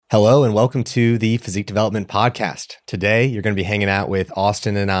Hello and welcome to the Physique Development Podcast. Today, you're going to be hanging out with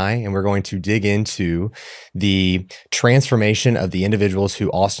Austin and I, and we're going to dig into the transformation of the individuals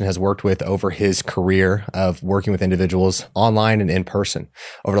who Austin has worked with over his career of working with individuals online and in person.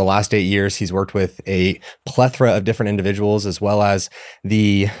 Over the last 8 years, he's worked with a plethora of different individuals, as well as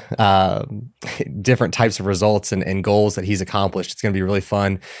the different types of results and goals that he's accomplished. It's going to be really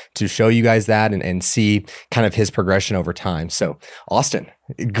fun to show you guys that and see kind of his progression over time. So, Austin,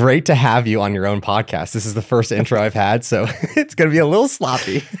 great to have you on your own podcast. This is the first intro I've had, so it's going to be a little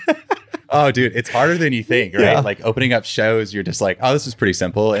sloppy. Oh, dude, it's harder than you think, right? Yeah. Like opening up shows, you're just like, oh, this is pretty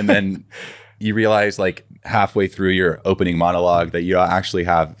simple. And then you realize like halfway through your opening monologue that you don't actually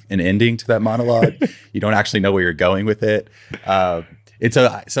have an ending to that monologue. You don't actually know where you're going with it.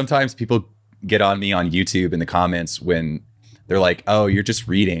 Sometimes people get on me on YouTube in the comments when they're like, oh, you're just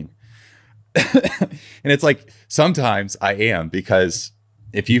reading. And it's like, sometimes I am, because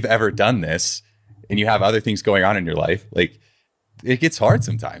if you've ever done this and you have other things going on in your life, like it gets hard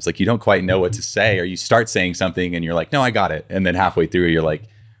sometimes. Like you don't quite know what to say, or you start saying something and you're like, no, I got it. And then halfway through you're like,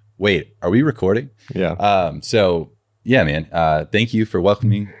 wait, are we recording? Yeah. So yeah, man, thank you for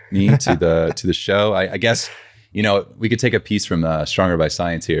welcoming me to the show. I guess, we could take a piece from Stronger by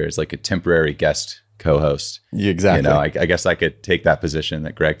Science here as like a temporary guest co-host. Exactly. I guess I could take that position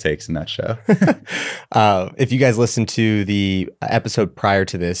that Greg takes in that show. If you guys listened to the episode prior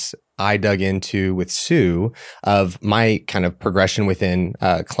to this, I dug into with Sue of my kind of progression within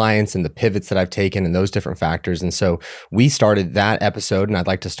clients and the pivots that I've taken and those different factors. And so we started that episode, and I'd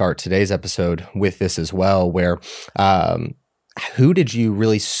like to start today's episode with this as well, where who did you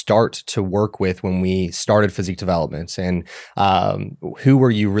really start to work with when we started Physique Developments, and who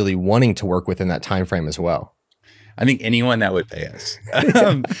were you really wanting to work with in that time frame as well? I think anyone that would pay us.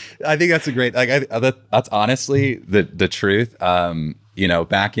 I think that's a great, that's honestly the truth.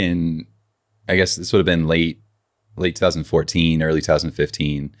 Back in, I guess this would have been late 2014, early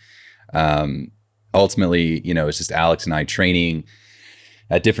 2015. Ultimately, it's just Alex and I training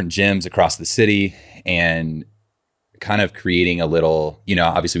at different gyms across the city and kind of creating a little,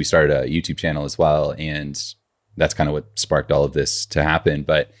 obviously we started a YouTube channel as well. And that's kind of what sparked all of this to happen.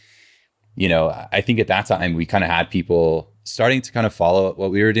 But, I think at that time we kind of had people starting to kind of follow what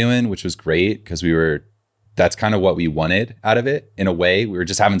we were doing, which was great because that's kind of what we wanted out of it. In a way, we were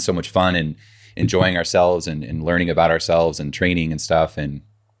just having so much fun and enjoying ourselves and learning about ourselves and training and stuff. And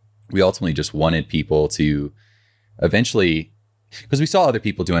we ultimately just wanted people to eventually, because we saw other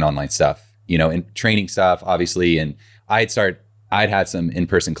people doing online stuff, and training stuff, obviously. And I'd had some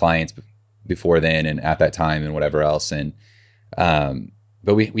in-person clients before then and at that time and whatever else. And,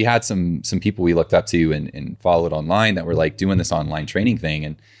 but we had some people we looked up to and followed online that were like doing this online training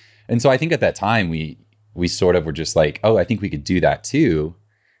thing. And so I think at that time we sort of were just like, oh, I think we could do that too.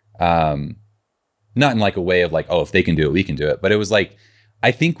 Not in like a way of like, oh, if they can do it, we can do it. But it was like,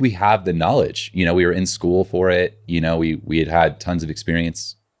 I think we have the knowledge, we were in school for it. We had tons of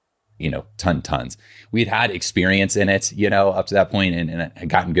experience, tons. We'd had experience in it, up to that point and had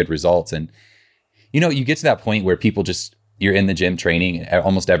gotten good results. And, you get to that point where people you're in the gym training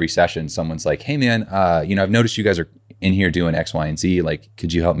almost every session. Someone's like, hey man, I've noticed you guys are in here doing X, Y, and Z. Like,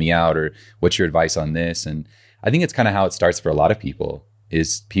 could you help me out? Or what's your advice on this? And I think it's kind of how it starts for a lot of people,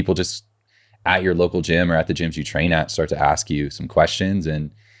 is people just at your local gym or at the gyms you train at start to ask you some questions.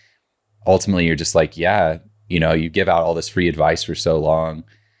 And ultimately you're just like, yeah, you give out all this free advice for so long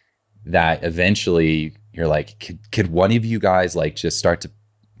that eventually you're like, could one of you guys like just start to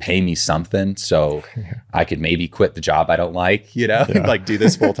pay me something so I could maybe quit the job I don't like, like do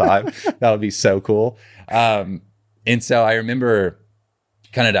this full time. That would be so cool. And so I remember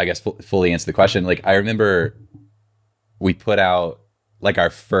kind of, I guess, fully answer the question. Like, I remember we put out like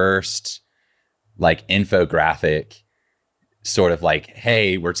our first like infographic sort of like,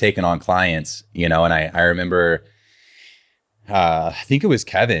 hey, we're taking on clients, and I remember, I think it was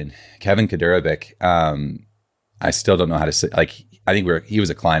Kevin Kadurabic. I still don't know how to say, like, I think he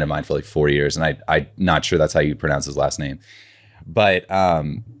was a client of mine for like 4 years, and I'm not sure that's how you pronounce his last name. But,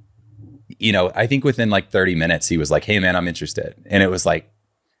 I think within like 30 minutes, he was like, hey man, I'm interested. And it was like,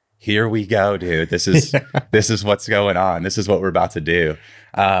 here we go, dude. This is what's going on. This is what we're about to do.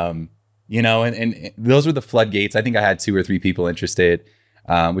 And those were the floodgates. I think I had 2 or 3 people interested,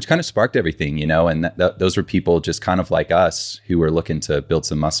 which kind of sparked everything, and those were people just kind of like us who were looking to build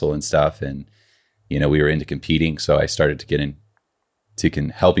some muscle and stuff. And, we were into competing. So I started to get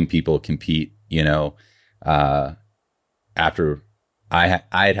into helping people compete, after I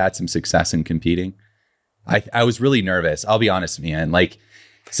had some success in competing. I was really nervous. I'll be honest, man, like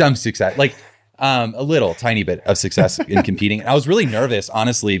some success, like A little tiny bit of success in competing. And I was really nervous,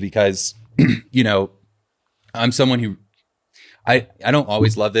 honestly, because, I'm someone who, I don't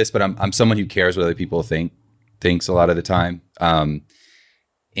always love this, but I'm someone who cares what other people thinks a lot of the time.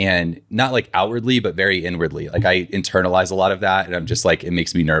 And not like outwardly, but very inwardly. Like I internalize a lot of that, and I'm just like, it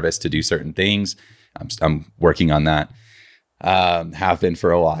makes me nervous to do certain things. I'm working on that. Have been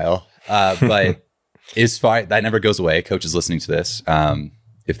for a while, but it's fine. That never goes away. Coach is listening to this.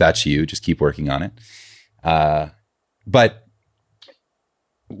 If that's you, just keep working on it. But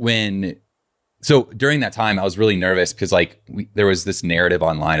during that time, I was really nervous because like there was this narrative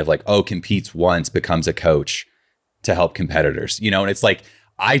online of like, oh, competes once, becomes a coach to help competitors, and it's like,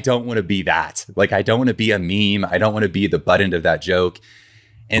 I don't want to be that. Like, I don't want to be a meme. I don't want to be the butt end of that joke.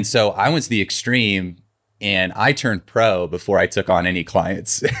 And so I went to the extreme and I turned pro before I took on any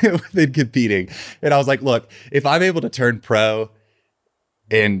clients within competing. And I was like, look, if I'm able to turn pro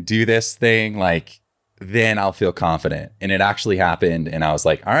and do this thing, like, then I'll feel confident. And it actually happened. And I was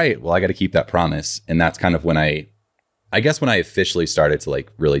like, all right, well, I got to keep that promise. And that's kind of when I guess when I officially started to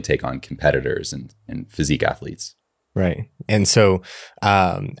like really take on competitors and physique athletes. Right. And so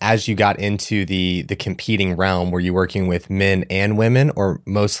as you got into the competing realm, were you working with men and women, or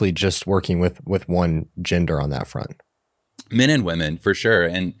mostly just working with one gender on that front? Men and women, for sure.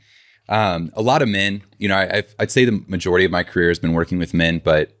 And a lot of men, I'd say the majority of my career has been working with men,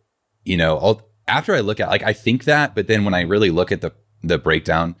 but, after I look at, like, I think that, but then when I really look at the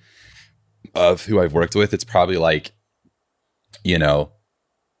breakdown of who I've worked with, it's probably like,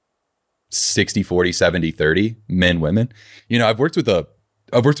 60, 40, 70, 30 men, women. I've worked with a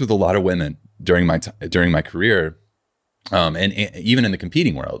lot of women during my career. And even in the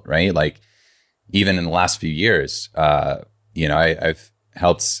competing world, right? Like even in the last few years, I've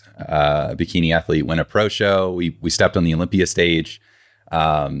helped a bikini athlete win a pro show. We stepped on the Olympia stage,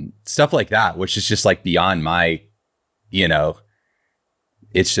 stuff like that, which is just like beyond my,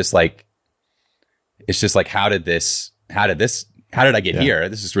 it's just like, how did I get here?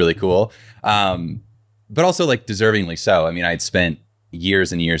 This is really cool. But also like deservingly so. I mean, I'd spent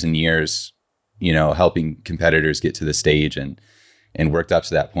years and years and years, helping competitors get to the stage and worked up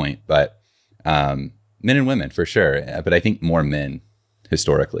to that point. But men and women for sure. But I think more men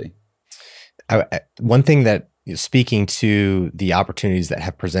historically. One thing that, speaking to the opportunities that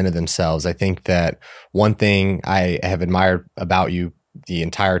have presented themselves, I think that one thing I have admired about you the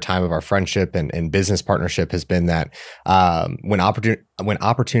entire time of our friendship and business partnership has been that when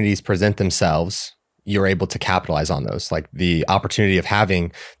opportunities present themselves, you're able to capitalize on those. Like the opportunity of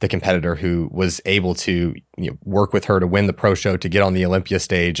having the competitor who was able to work with her to win the pro show, to get on the Olympia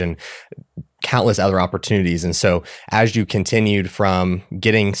stage, and countless other opportunities. And so as you continued from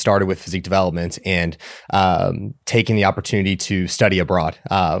getting started with physique development and taking the opportunity to study abroad,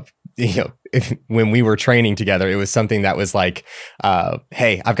 when we were training together, it was something that was like,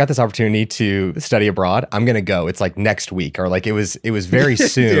 hey, I've got this opportunity to study abroad. I'm going to go. It's like next week, or like it was very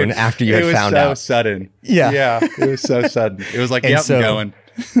soon Dude, after you had found out. It was so sudden. Yeah. It was so sudden. It was like, yep, I'm going.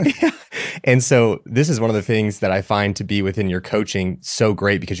 And so this is one of the things that I find to be within your coaching so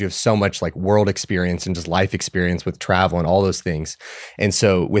great, because you have so much like world experience and just life experience with travel and all those things. And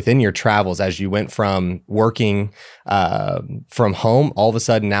so within your travels, as you went from working from home, all of a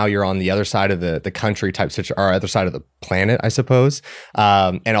sudden now you're on the other side of the country type or other side of the planet, I suppose,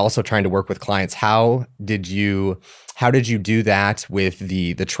 and also trying to work with clients. How did you do that with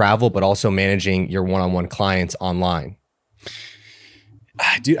the travel, but also managing your one-on-one clients online?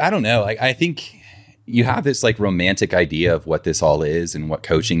 Dude, I don't know. I think you have this like romantic idea of what this all is and what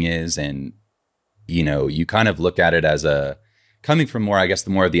coaching is. And, you kind of look at it as coming from more, I guess, the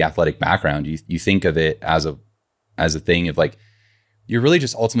more of the athletic background, you think of it as a thing of like, you're really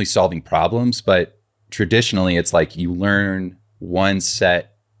just ultimately solving problems. But traditionally it's like you learn one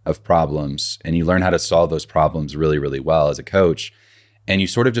set of problems and you learn how to solve those problems really, really well as a coach. And you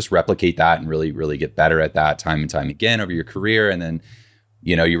sort of just replicate that and really, really get better at that time and time again over your career. And then,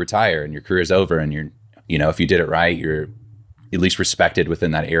 you retire and your career is over, and you're, if you did it right, you're at least respected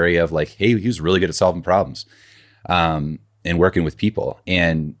within that area of like, hey, he was really good at solving problems, and working with people.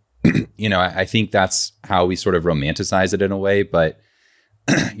 And, I think that's how we sort of romanticize it in a way. But,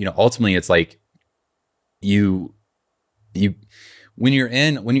 ultimately it's like especially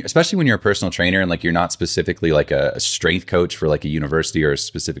when you're a personal trainer and like, you're not specifically like a strength coach for like a university or a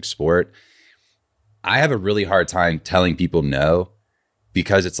specific sport. I have a really hard time telling people no,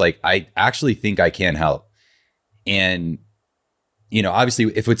 because it's like, I actually think I can help. And, obviously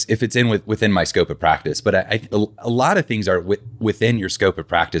if it's within my scope of practice, but a lot of things are within your scope of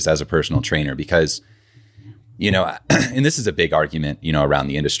practice as a personal trainer, because, And this is a big argument, around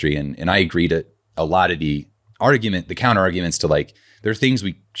the industry. And I agree to a lot of the counter arguments to like, there are things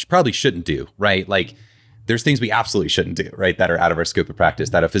we probably shouldn't do, right? Like there's things we absolutely shouldn't do, right? That are out of our scope of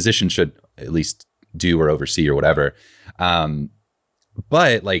practice that a physician should at least do or oversee or whatever.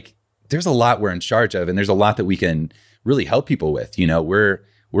 But like, there's a lot we're in charge of, and there's a lot that we can really help people with.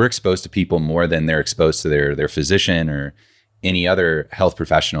 We're exposed to people more than they're exposed to their physician or any other health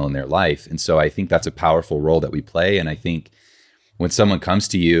professional in their life. And so I think that's a powerful role that we play. And I think when someone comes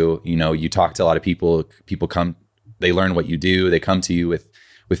to you, you talk to a lot of people come, they learn what you do, they come to you with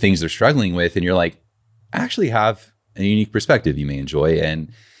things they're struggling with, and you're like, I actually have a unique perspective you may enjoy,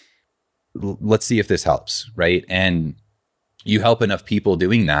 and let's see if this helps, right? And you help enough people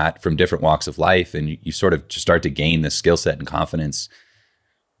doing that from different walks of life, and you sort of just start to gain this skill set and confidence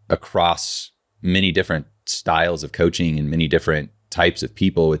across many different styles of coaching and many different types of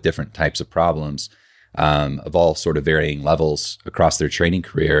people with different types of problems, of all sort of varying levels across their training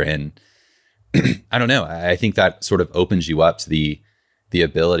career. And I don't know, I think that sort of opens you up to the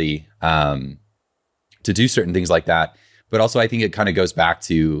ability to do certain things like that. But also I think it kind of goes back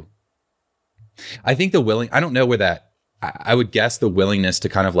to, I think I don't know where that, I would guess the willingness to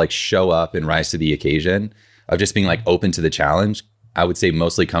kind of like show up and rise to the occasion of just being like open to the challenge, I would say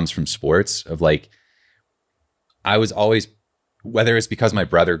mostly comes from sports. Of like, I was always, whether it's because my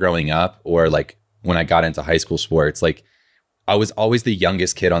brother growing up or like when I got into high school sports, like I was always the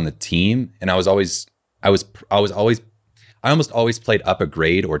youngest kid on the team. And I almost always played up a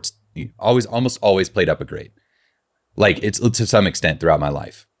grade, or almost always played up a grade. Like it's to some extent throughout my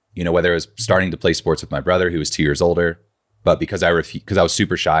life, whether it was starting to play sports with my brother who was 2 years older, but because I was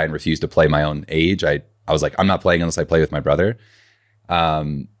super shy and refused to play my own age, I was like, I'm not playing unless I play with my brother.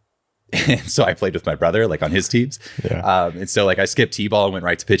 And so I played with my brother, like on his teams. Yeah. And so like I skipped T-ball and went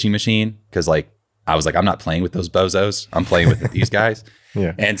right to pitching machine. Cause like, I was like, I'm not playing with those bozos. I'm playing with these guys.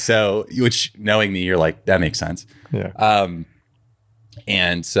 Yeah. And so, which knowing me, you're like, that makes sense. Yeah.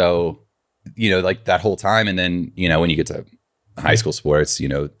 And so, like that whole time. And then, when you get to high school sports,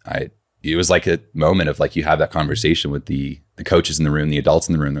 it was like a moment of like, you have that conversation with the coaches in the room, the adults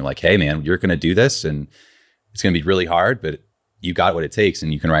in the room. They're like, hey man, you're going to do this and it's going to be really hard, but you got what it takes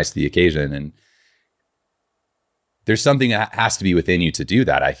and you can rise to the occasion. And there's something that has to be within you to do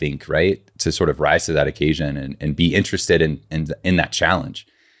that, I think, right? To sort of rise to that occasion and be interested in that challenge,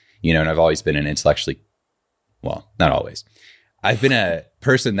 and I've always been an intellectually, well, not always. I've been a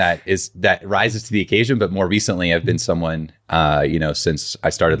person that rises to the occasion, but more recently I've been someone, since I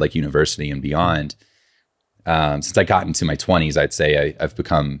started like university and beyond, since I got into my 20s, I'd say I've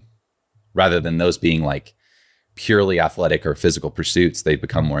become, rather than those being like purely athletic or physical pursuits, they've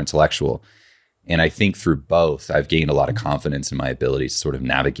become more intellectual. And I think through both, I've gained a lot of confidence in my ability to sort of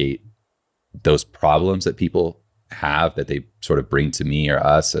navigate those problems that people have, that they sort of bring to me or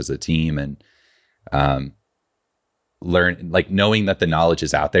us as a team, and learn, like knowing that the knowledge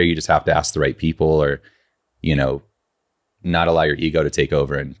is out there. You just have to ask the right people, or, not allow your ego to take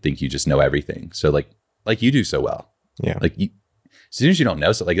over and think you just know everything. So like you do so well. Yeah. Like as soon as you don't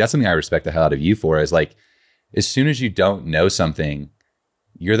know, so like that's something I respect the hell out of you for, is like, as soon as you don't know something,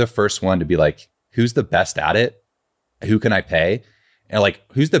 you're the first one to be like, who's the best at it? Who can I pay? And like,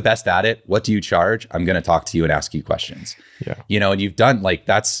 who's the best at it? What do you charge? I'm going to talk to you and ask you questions. Yeah. And you've done, like,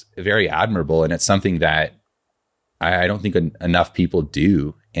 that's very admirable. And it's something that I don't think enough people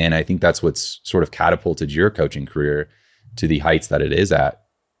do. And I think that's what's sort of catapulted your coaching career to the heights that it is at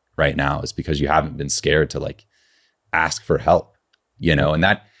right now, is because you haven't been scared to like ask for help, and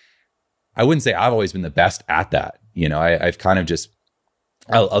that, I wouldn't say I've always been the best at that. I've kind of just,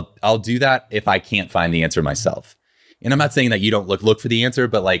 I'll do that if I can't find the answer myself. And I'm not saying that you don't look for the answer,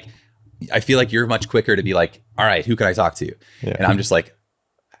 but like, I feel like you're much quicker to be like, all right, who can I talk to? Yeah. And I'm just like,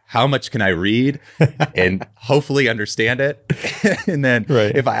 how much can I read and hopefully understand it? And then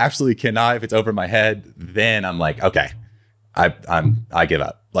if I absolutely cannot, if it's over my head, then I'm like, okay, I give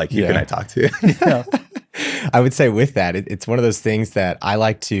up. Like, who can I talk to? I would say with that, it's one of those things that I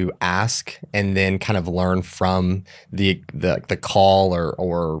like to ask and then kind of learn from the call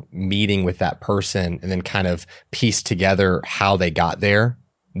or meeting with that person, and then kind of piece together how they got there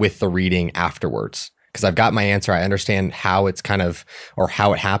with the reading afterwards. Because I've got my answer, I understand how it's kind of, or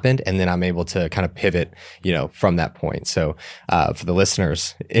how it happened, and then I'm able to kind of pivot, from that point. So for the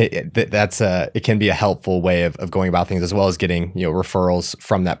listeners, it can be a helpful way of going about things, as well as getting referrals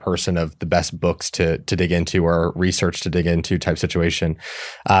from that person of the best books to dig into, or research to dig into type situation.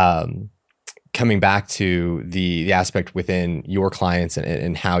 Coming back to the aspect within your clients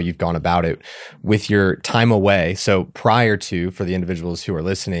and how you've gone about it with your time away. So prior to, for the individuals who are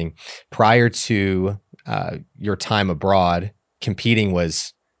listening, prior to your time abroad, competing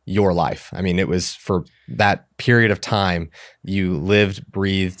was your life. I mean, it was for that period of time, you lived,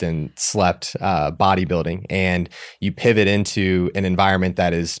 breathed, and slept bodybuilding, and you pivot into an environment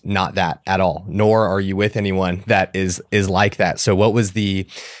that is not that at all, nor are you with anyone that is like that. So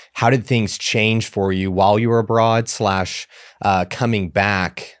how did things change for you while you were abroad / coming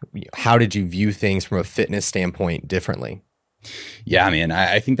back? How did you view things from a fitness standpoint differently? Yeah, man,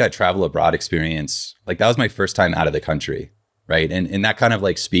 I think that travel abroad experience, like that was my first time out of the country. Right. And that kind of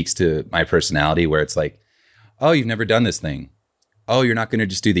like speaks to my personality, where it's like, oh, you've never done this thing. Oh, you're not going to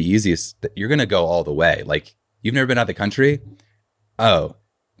just do the easiest. You're going to go all the way. Like, you've never been out of the country. Oh,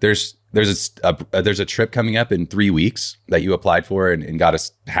 there's a trip coming up in 3 weeks that you applied for and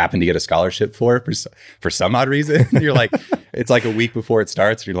happened to get a scholarship for some odd reason. You're like, it's like a week before it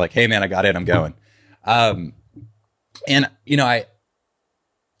starts. You're like, hey man, I got it. I'm going. And you know, I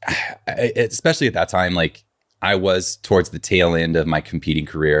especially at that time, like, I was towards the tail end of my competing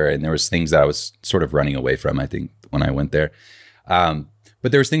career, and there was things that I was sort of running away from, I think, when I went there. But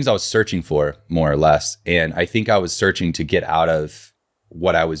there was things I was searching for, more or less. And I think I was searching to get out of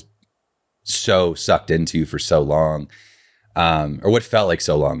what I was so sucked into for so long, or what felt like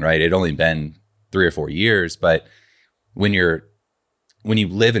so long, right? It'd only been 3 or 4 years, but when you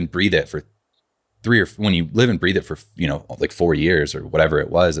live and breathe it for like 4 years or whatever it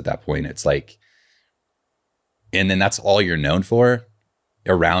was at that point, it's like, and then that's all you're known for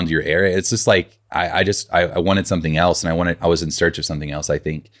around your area. It's just like, I wanted something else, and I was in search of something else, I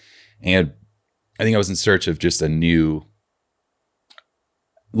think. And I think I was in search of just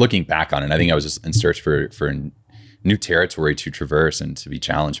looking back on it, I think I was just in search for new territory to traverse and to be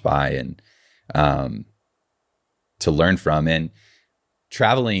challenged by, and to learn from. And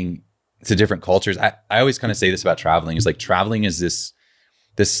traveling to different cultures, I always kind of say this about traveling, is like, traveling is this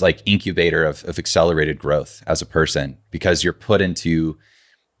like incubator of accelerated growth as a person, because you're put into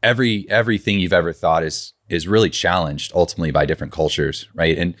everything you've ever thought is really challenged ultimately by different cultures,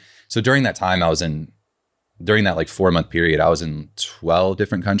 right? And so during that time, during that like 4-month period, I was in 12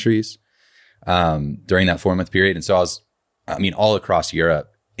 different countries during that 4-month period. And so I was all across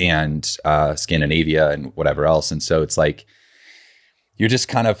Europe and Scandinavia and whatever else. And so it's like, you're just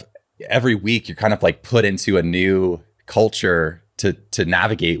kind of, every week you're kind of like put into a new culture to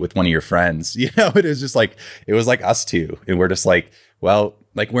navigate with one of your friends. You know, it was like us two, and we're just like, well,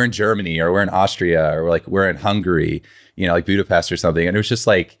 like we're in Germany, or we're in Austria, or like we're in Hungary, you know, like Budapest or something. And it was just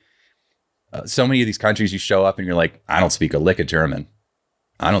like, so many of these countries you show up and you're like, I don't speak a lick of German.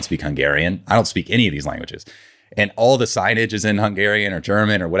 I don't speak Hungarian. I don't speak any of these languages. And all the signage is in Hungarian or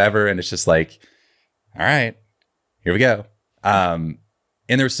German or whatever. And it's just like, all right, here we go. And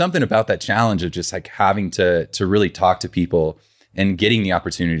there was something about that challenge of just like having to really talk to people, and getting the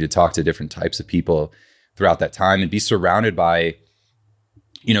opportunity to talk to different types of people throughout that time, and be surrounded by,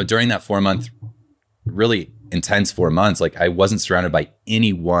 you know, during that 4-month, really intense 4 months, like I wasn't surrounded by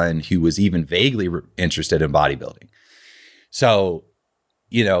anyone who was even vaguely interested in bodybuilding. So,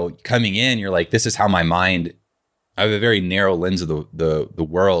 you know, coming in, you're like, this is how my mind, I have a very narrow lens of the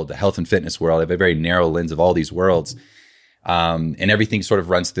world, the health and fitness world. I have a very narrow lens of all these worlds. And everything sort of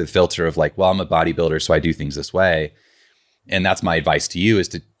runs through the filter of like, well, I'm a bodybuilder, so I do things this way. And that's my advice to you, is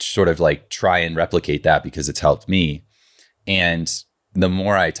to sort of like try and replicate that, because it's helped me. And the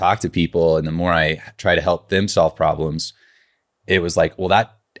more I talk to people and the more I try to help them solve problems, it was like, well,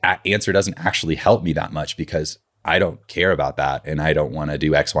 that answer doesn't actually help me that much, because I don't care about that. And I don't want to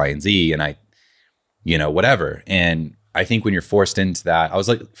do X, Y, and Z. And whatever. And I think when you're forced into that, I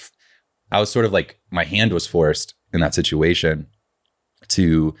was sort of like, my hand was forced in that situation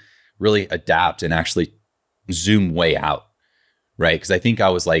to really adapt and actually zoom way out. Right. Because I think I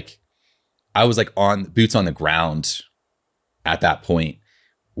was like on boots on the ground at that point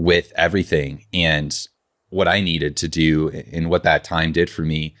with everything. And what I needed to do, and what that time did for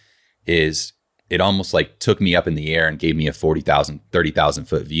me, is it almost like took me up in the air and gave me a 30,000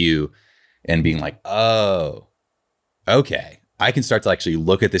 foot view, and being like, oh, okay, I can start to actually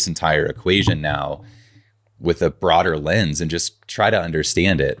look at this entire equation now with a broader lens and just try to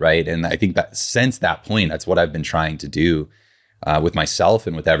understand it. Right. And I think that since that point, that's what I've been trying to do with myself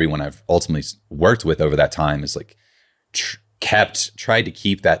and with everyone I've ultimately worked with over that time, is like tried to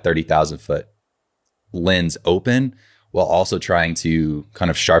keep that 30,000 foot lens open, while also trying to kind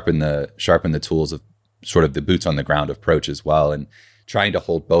of sharpen the tools of sort of the boots on the ground approach as well, and trying to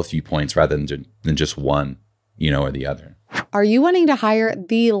hold both viewpoints rather than just one, or the other. Are you wanting to hire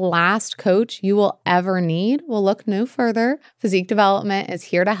the last coach you will ever need? Well, look no further. Physique Development is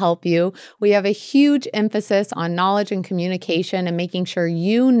here to help you. We have a huge emphasis on knowledge and communication and making sure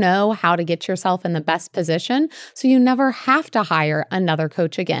you know how to get yourself in the best position so you never have to hire another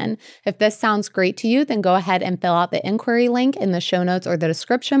coach again. If this sounds great to you, then go ahead and fill out the inquiry link in the show notes or the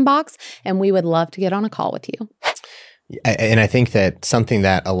description box, and we would love to get on a call with you. And I think that something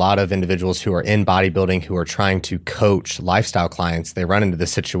that a lot of individuals who are in bodybuilding, who are trying to coach lifestyle clients, they run into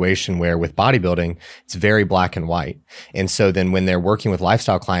this situation where with bodybuilding, it's very black and white. And so then when they're working with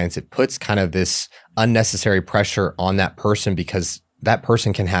lifestyle clients, it puts kind of this unnecessary pressure on that person because that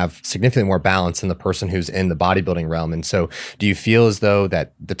person can have significantly more balance than the person who's in the bodybuilding realm. And so do you feel as though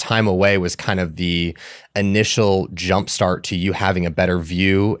that the time away was kind of the initial jumpstart to you having a better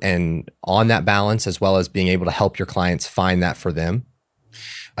view and on that balance, as well as being able to help your clients find that for them?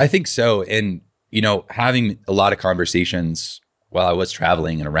 I think so. And, you know, having a lot of conversations while I was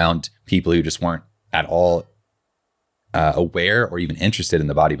traveling and around people who just weren't at all aware or even interested in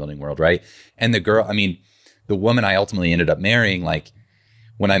the bodybuilding world, right? And the woman I ultimately ended up marrying, like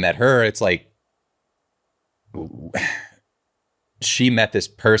when I met her, it's like she met this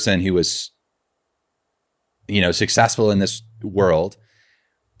person who was, you know, successful in this world,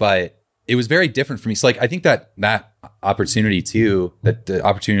 but it was very different for me. So like, I think that opportunity too, that the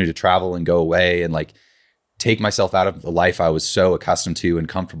opportunity to travel and go away and like take myself out of the life I was so accustomed to and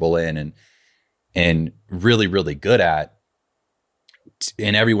comfortable in and really, really good at,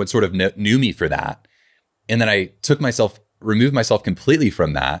 and everyone sort of knew me for that. And then I removed myself completely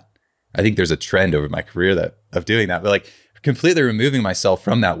from that. I think there's a trend over my career of doing that, but like completely removing myself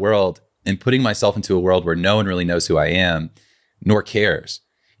from that world and putting myself into a world where no one really knows who I am, nor cares,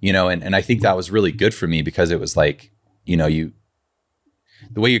 you know? And I think that was really good for me because it was like, you know,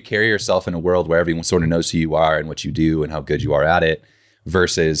 the way you carry yourself in a world where everyone sort of knows who you are and what you do and how good you are at it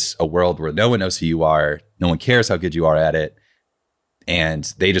versus a world where no one knows who you are, no one cares how good you are at it.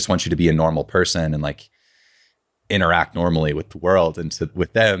 And they just want you to be a normal person and like, interact normally with the world and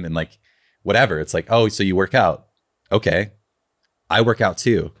with them and like whatever. It's like, oh, so you work out. Okay. I work out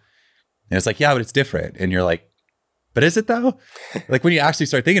too. And it's like, yeah, but it's different. And you're like, but is it though? Like when you actually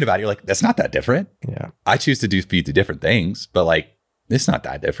start thinking about it, you're like, that's not that different. Yeah. I choose to do different things, but like, it's not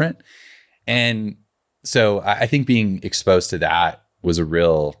that different. And so I think being exposed to that was I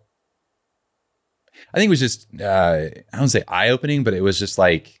think it was just, I don't say eye-opening, but it was just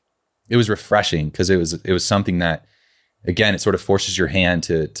like, it was refreshing because it was something that, again, it sort of forces your hand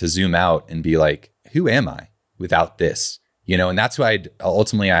to zoom out and be like, who am I without this? You know, and that's why I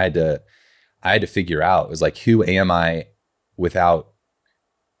had to figure out. It was like, who am I without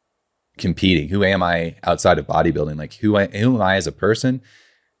competing? Who am I outside of bodybuilding? Like who am I as a person?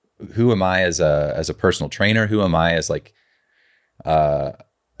 Who am I as a personal trainer? Who am I as like a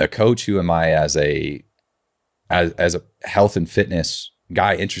coach? Who am I as a health and fitness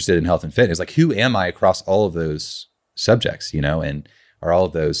guy interested in health and fitness? Like who am I across all of those subjects, you know, and are all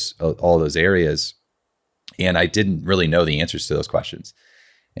of those areas? And I didn't really know the answers to those questions.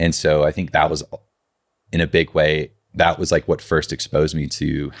 And so I think that was, in a big way, that was like what first exposed me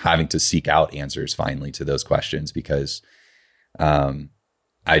to having to seek out answers finally to those questions, because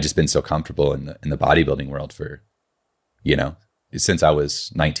I just been so comfortable in the bodybuilding world for, you know, since I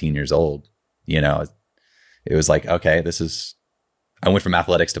was 19 years old. You know, it was like, okay, I went from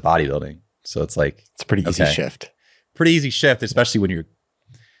athletics to bodybuilding. So it's like, it's a pretty easy shift. Pretty easy shift, especially when you're,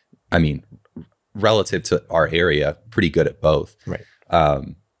 I mean, relative to our area, pretty good at both. Right.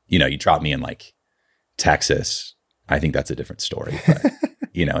 You know, you drop me in like Texas, I think that's a different story. But,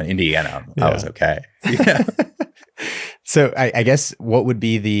 you know, in Indiana, yeah. I was okay. Yeah. So I guess what would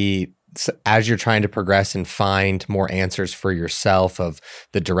be as you're trying to progress and find more answers for yourself of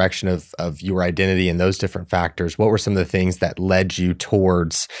the direction of your identity and those different factors, what were some of the things that led you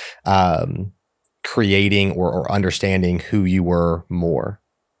towards creating or understanding who you were more?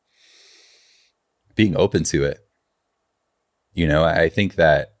 Being open to it. You know, I think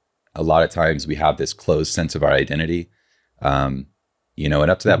that a lot of times we have this closed sense of our identity. You know,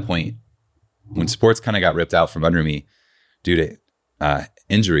 and up to that point, when sports kind of got ripped out from under me due to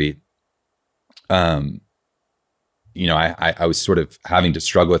injury, you know, I was sort of having to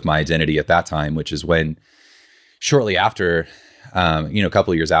struggle with my identity at that time, which is when shortly after, you know, a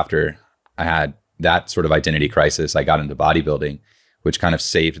couple of years after I had that sort of identity crisis, I got into bodybuilding, which kind of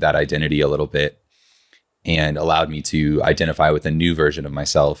saved that identity a little bit and allowed me to identify with a new version of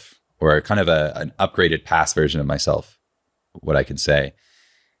myself, or kind of an upgraded past version of myself, what I can say.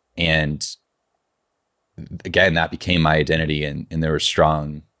 And again, that became my identity, and there were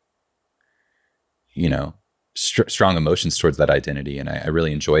strong, you know, strong emotions towards that identity. And I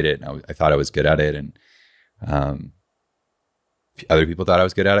really enjoyed it. And I thought I was good at it. And other people thought I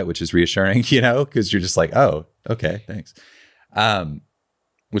was good at it, which is reassuring, because you're just like, oh, okay, thanks.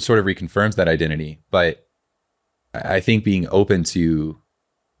 Which sort of reconfirms that identity. But I think being open to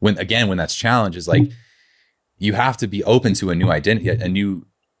when that's challenged is like, you have to be open to a new identity, a new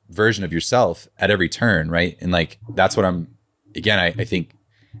version of yourself at every turn. Right. And like, that's what I think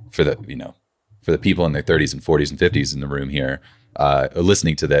for the people in their 30s and 40s and 50s in the room here,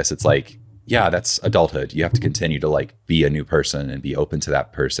 listening to this, it's like, yeah, that's adulthood. You have to continue to like be a new person and be open to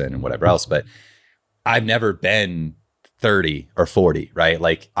that person and whatever else. But I've never been 30 or 40, right?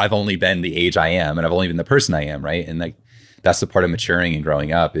 Like I've only been the age I am, and I've only been the person I am, right? And like, that's the part of maturing and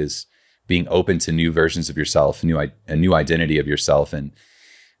growing up, is being open to new versions of yourself, a new identity of yourself, and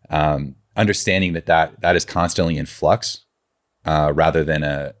understanding that is constantly in flux, rather than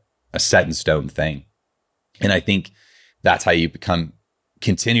a set in stone thing. And I think that's how you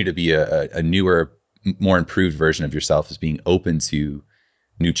continue to be a newer, more improved version of yourself, is being open to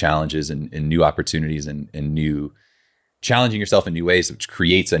new challenges and new opportunities and new challenging yourself in new ways, which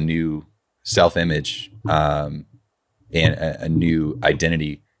creates a new self-image, and a new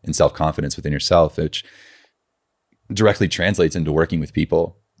identity and self-confidence within yourself, which directly translates into working with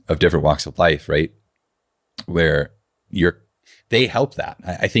people of different walks of life, right? Where they help that.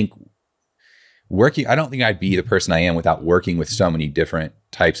 I think I don't think I'd be the person I am without working with so many different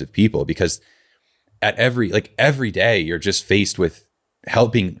types of people, because at every day you're just faced with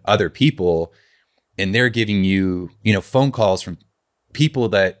helping other people, and they're giving you, phone calls from people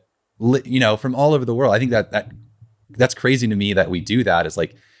that, from all over the world. I think that's crazy to me that we do that. Is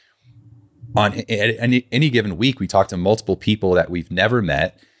like on any given week, we talk to multiple people that we've never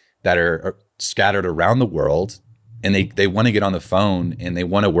met that are scattered around the world, and they want to get on the phone and they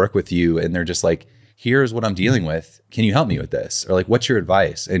want to work with you. And they're just like, here's what I'm dealing with. Can you help me with this? Or like, what's your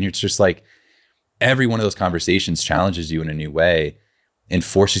advice? And it's just like, every one of those conversations challenges you in a new way and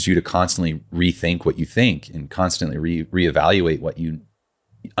forces you to constantly rethink what you think and constantly reevaluate what you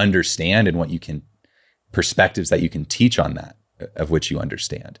understand and what you can, perspectives that you can teach on that, of which you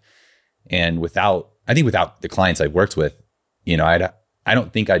understand. And without the clients I've worked with, I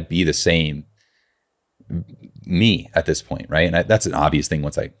don't think I'd be the same me at this point, right? And that's an obvious thing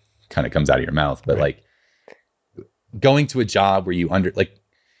once I kind of comes out of your mouth, but right. Like going to a job where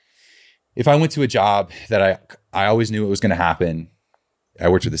if I went to a job that I always knew it was going to happen, I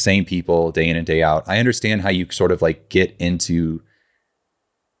worked with the same people day in and day out. I understand how you sort of like get into,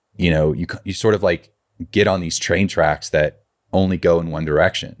 you sort of like get on these train tracks that only go in one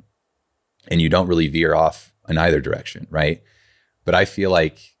direction, and you don't really veer off in either direction, right? But I feel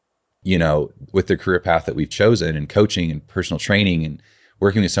like, with the career path that we've chosen, and coaching and personal training and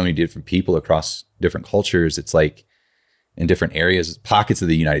working with so many different people across different cultures, it's like in different areas, pockets of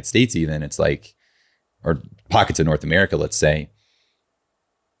the United States even, it's like, or pockets of North America, let's say,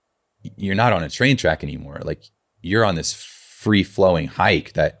 you're not on a train track anymore. Like you're on this free flowing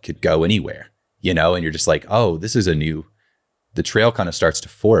hike that could go anywhere, and you're just like, oh, this is the trail kind of starts to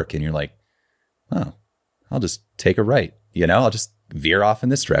fork, and you're like, oh, I'll just take a right, I'll just veer off in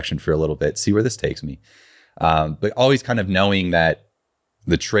this direction for a little bit, see where this takes me. But always kind of knowing that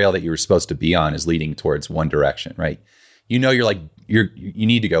the trail that you were supposed to be on is leading towards one direction, right? You're like, you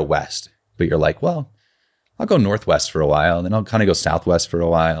need to go west, but you're like, well, I'll go northwest for a while, and then I'll kind of go southwest for a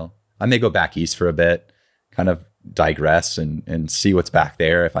while. I may go back east for a bit, kind of digress and see what's back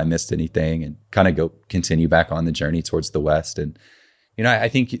there if I missed anything, and kind of continue back on the journey towards the west. And, I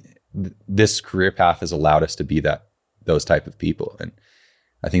think this career path has allowed us to be those type of people. And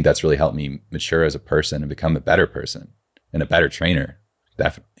I think that's really helped me mature as a person and become a better person and a better trainer,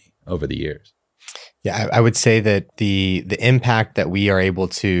 definitely, over the years. Yeah, I would say that the impact that we are able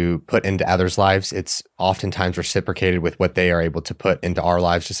to put into others' lives, it's oftentimes reciprocated with what they are able to put into our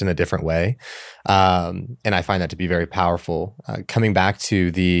lives, just in a different way. And I find that to be very powerful. Coming back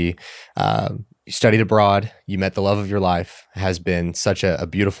to you studied abroad, you met the love of your life, has been such a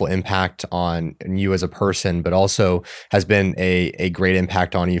beautiful impact on you as a person, but also has been a great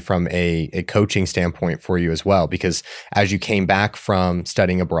impact on you from a coaching standpoint for you as well. Because as you came back from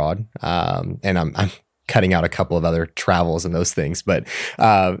studying abroad, and I'm cutting out a couple of other travels and those things, but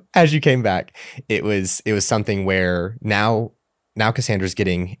as you came back, it was something where now Cassandra's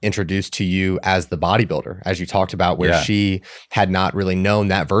getting introduced to you as the bodybuilder, as you talked about, where she had not really known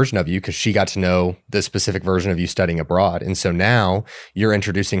that version of you because she got to know the specific version of you studying abroad. And so now you're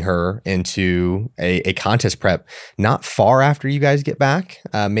introducing her into a contest prep not far after you guys get back,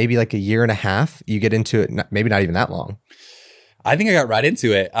 maybe like a year and a half. You get into it, maybe not even that long. I think I got right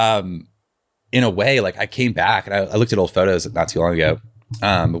into it. in a way, like I came back and I looked at old photos not too long ago,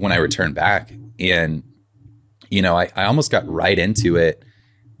 when I returned back, and, you know, I almost got right into it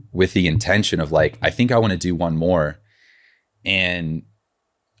with the intention of like, I think I want to do one more. And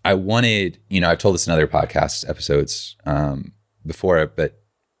I wanted, you know, I've told this in other podcast episodes before, but,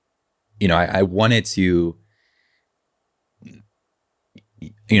 you know, I wanted to,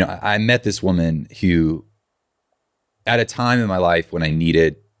 you know, I met this woman who at a time in my life when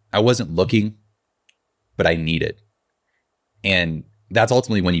I wasn't looking, but I needed. And that's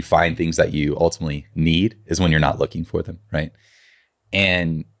ultimately when you find things that you ultimately need, is when you're not looking for them, right?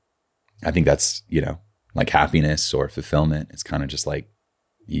 And I think that's, you know, like happiness or fulfillment. It's kind of just like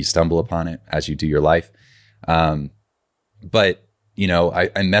you stumble upon it as you do your life. But, you know,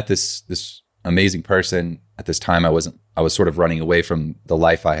 I met this amazing person at this time. I was sort of running away from the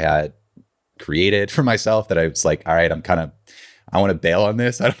life I had created for myself, that I was like, all right, I want to bail on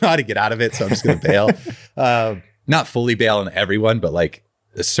this. I don't know how to get out of it, so I'm just going to bail. Not fully bail on everyone, but like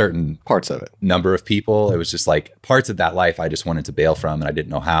a certain parts of it, number of people. It was just like parts of that life I just wanted to bail from, and I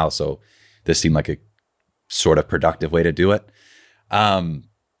didn't know how. So this seemed like a sort of productive way to do it, and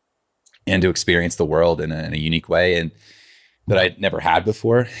to experience the world in a unique way, and that I'd never had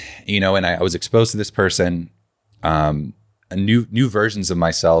before, you know. And I was exposed to this person, new versions of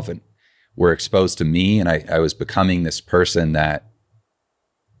myself, and were exposed to me, and I was becoming this person that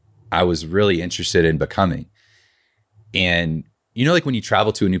I was really interested in becoming. And, you know, like when you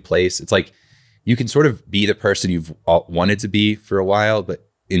travel to a new place, it's like you can sort of be the person you've wanted to be for a while, but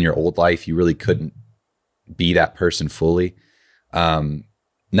in your old life, you really couldn't be that person fully.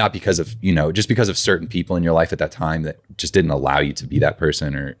 Not because of, you know, just because of certain people in your life at that time that just didn't allow you to be that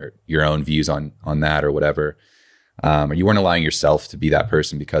person, or your own views on that or whatever. Or you weren't allowing yourself to be that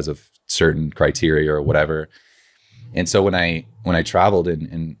person because of certain criteria or whatever. And so when I traveled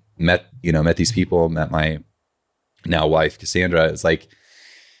and met these people, met my now wife, Cassandra, it's like,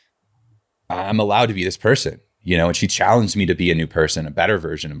 I'm allowed to be this person, you know, and she challenged me to be a new person, a better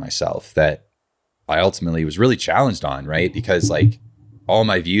version of myself that I ultimately was really challenged on, right? Because like all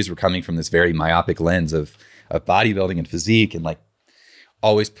my views were coming from this very myopic lens of bodybuilding and physique, and like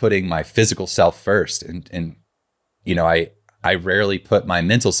always putting my physical self first. And you know, I rarely put my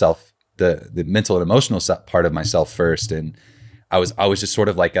mental self, the mental and emotional part of myself first. And I was just sort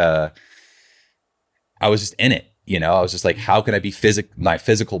of like I was just in it, you know. I was just like, how can I be my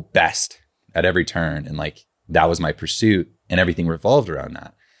physical best at every turn? And like, that was my pursuit, and everything revolved around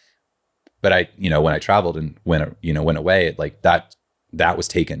that. But I, you know, when I traveled and went away, like that was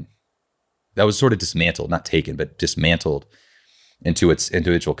taken. That was sort of dismantled, not taken, but dismantled into its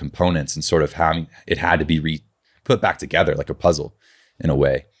individual components, and sort of having, it had to be put back together like a puzzle in a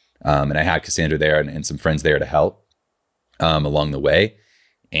way. And I had Cassandra there and some friends there to help along the way.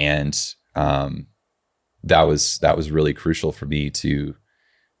 And that was really crucial for me to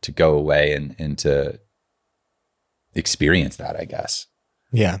go away and to experience that, I guess.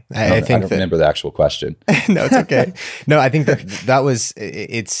 Yeah. I don't remember the actual question. No, it's okay. No, I think that was,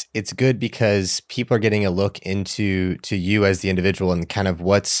 it's good because people are getting a look into you as the individual, and kind of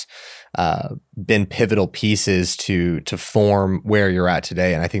what's been pivotal pieces to form where you're at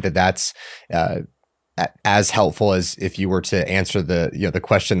today. And I think that's as helpful as if you were to answer the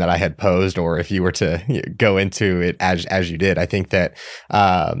question that I had posed, or if you were to go into it as you did. I think that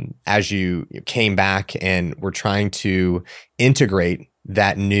as you came back and were trying to integrate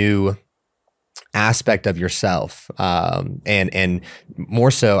that new aspect of yourself, and more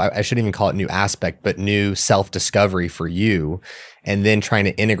so, I shouldn't even call it new aspect, but new self-discovery for you, and then trying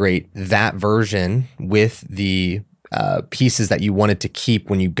to integrate that version with the pieces that you wanted to keep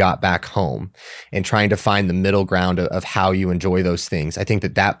when you got back home, and trying to find the middle ground of how you enjoy those things. I think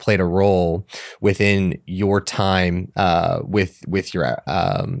that played a role within your time with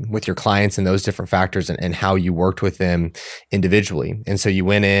your clients, and those different factors, and how you worked with them individually. And so you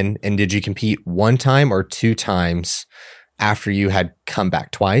went in, and did you compete one time or two times after you had come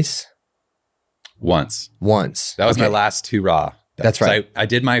back twice? Once. That was okay. My last two Raw. That's right. I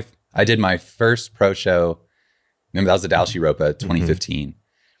did my first pro show. Remember, that was the Dallas Europa 2015. Mm-hmm.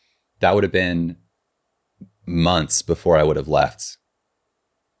 That would have been months before I would have left.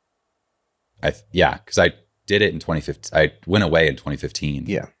 Because I did it in 2015. I went away in 2015.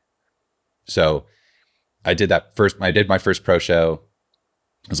 Yeah. So I did my first pro show.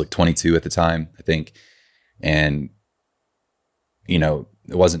 I was like 22 at the time, I think. And, you know,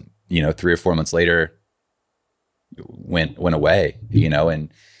 it wasn't, 3 or 4 months later, went away,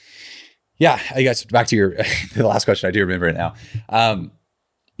 and yeah, I guess back to the last question. I do remember it now.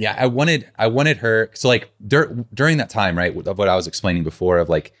 I wanted her. So like during that time, right, of what I was explaining before, of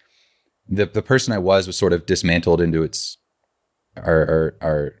like the person I was sort of dismantled into its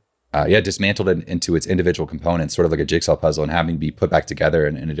dismantled into its individual components, sort of like a jigsaw puzzle, and having to be put back together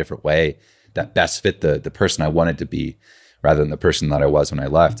in a different way that best fit the person I wanted to be rather than the person that I was when I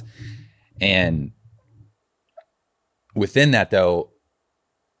left. And within that though,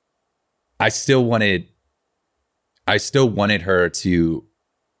 I still wanted her to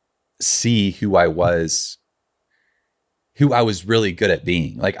see who I was really good at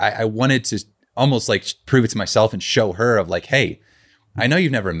being. Like I wanted to almost like prove it to myself and show her of like, hey, I know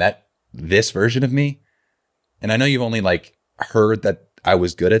you've never met this version of me. And I know you've only like heard that I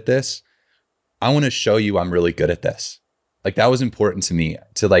was good at this. I want to show you I'm really good at this. Like that was important to me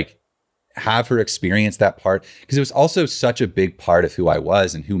to like have her experience that part, because it was also such a big part of who I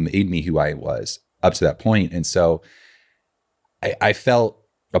was and who made me who I was up to that point. And so I felt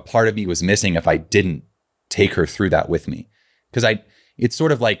a part of me was missing if I didn't take her through that with me. Because it's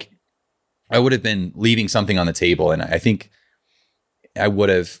sort of like I would have been leaving something on the table. And I think I would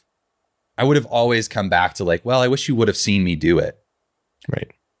have always come back to like, well, I wish you would have seen me do it.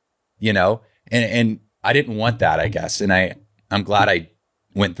 Right. You know, and I didn't want that, I guess. And I'm glad I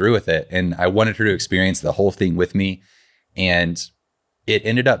went through with it, and I wanted her to experience the whole thing with me. And it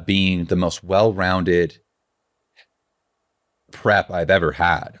ended up being the most well-rounded prep I've ever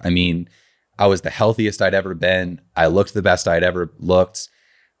had. I mean, I was the healthiest I'd ever been. I looked the best I'd ever looked.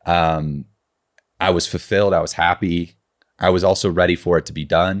 I was fulfilled. I was happy. I was also ready for it to be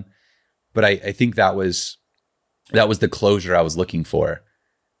done. But I think that was the closure I was looking for,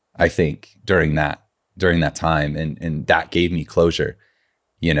 I think, during that time. And that gave me closure,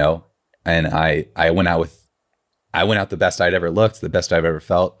 you know? And I went out the best I'd ever looked, the best I've ever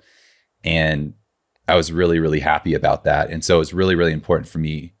felt. And I was really, really happy about that. And so it was really, really important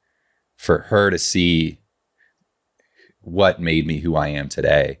for her to see what made me who I am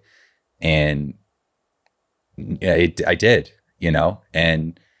today. And I did, you know,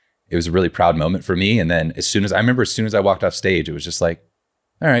 and it was a really proud moment for me. And then as soon as I walked off stage, it was just like,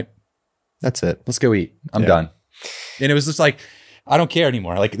 all right, that's it. Let's go eat. I'm done. And it was just like, I don't care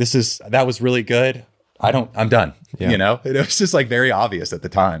anymore. Like that was really good. I'm done, you know? It was just like very obvious at the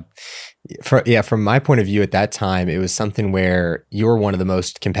time. From my point of view at that time, it was something where you were one of the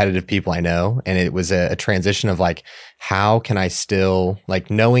most competitive people I know. And it was a transition of like, how can I still, like,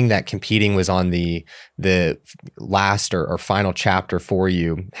 knowing that competing was on the last or final chapter for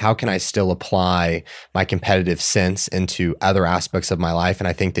you, how can I still apply my competitive sense into other aspects of my life? And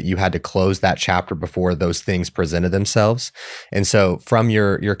I think that you had to close that chapter before those things presented themselves. And so from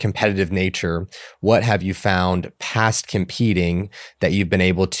your competitive nature, what have you found past competing that you've been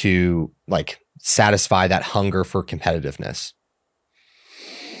able to like satisfy that hunger for competitiveness?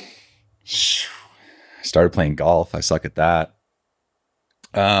 I started playing golf. I suck at that.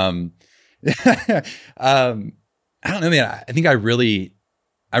 I don't know, man. I think I really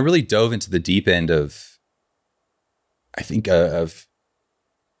dove into the deep end of, I think of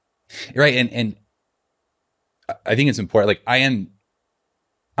right. And I think it's important. Like I'm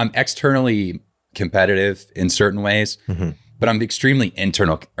externally competitive in certain ways, but I'm extremely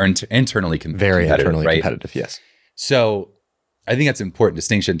internally competitive. Very internally competitive. Yes. So I think that's an important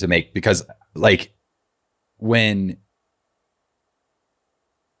distinction to make, because like when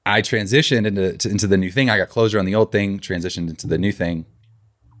I transitioned into the new thing, I got closure on the old thing, transitioned into the new thing.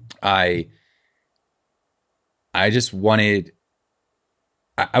 I just wanted,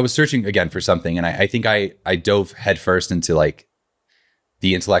 I was searching again for something. And I think I dove headfirst into like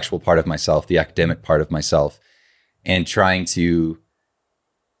the intellectual part of myself, the academic part of myself, and trying to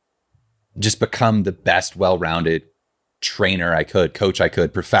just become the best well-rounded trainer I could, coach I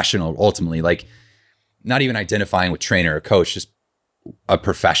could, professional, ultimately, like not even identifying with trainer or coach, just a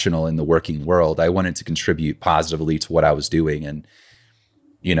professional in the working world. I wanted to contribute positively to what I was doing. And,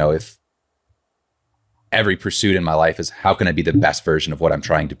 you know, if every pursuit in my life is how can I be the best version of what I'm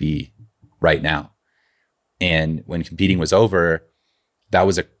trying to be right now? And when competing was over, that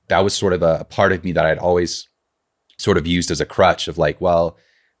was sort of a part of me that I'd always sort of used as a crutch of like, well,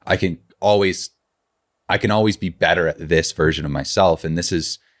 I can always be better at this version of myself. And this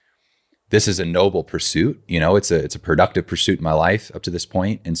is a noble pursuit. You know, it's a productive pursuit in my life up to this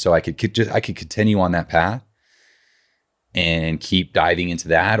point. And so I could continue on that path and keep diving into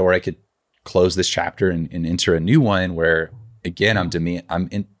that, or I could close this chapter and enter a new one where, again, I'm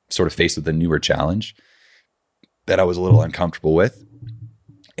sort of faced with a newer challenge that I was a little uncomfortable with,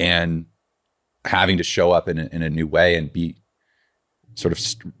 and having to show up in a new way and be sort of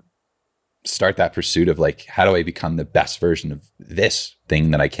start that pursuit of like, how do I become the best version of this thing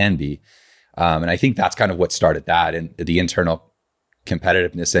that I can be? And I think that's kind of what started that, and the internal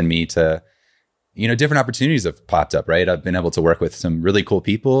competitiveness in me to, different opportunities have popped up, right? I've been able to work with some really cool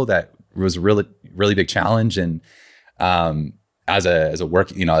people. That was a really, really big challenge. And as a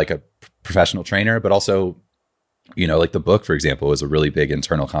work, like a professional trainer, but also, like the book, for example, was a really big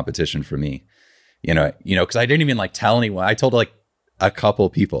internal competition for me, because I didn't even like tell anyone. I told like a couple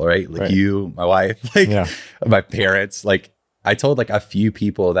people, right? Like right. You, my wife, like my parents, like I told like a few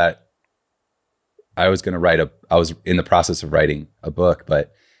people that I was going to I was in the process of writing a book,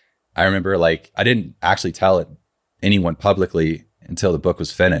 but I remember like, I didn't actually tell anyone publicly until the book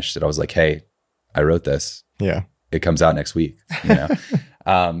was finished, that I was like, hey, I wrote this. Yeah. It comes out next week,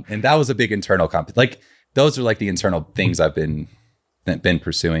 and that was a big internal like those are like the internal things I've been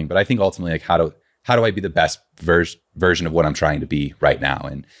pursuing. But I think ultimately, like, how do I be the best version of what I'm trying to be right now?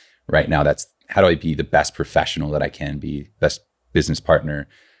 And right now, that's how do I be the best professional that I can be, best business partner,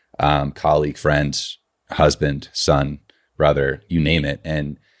 colleague, friend, husband, son, brother, you name it.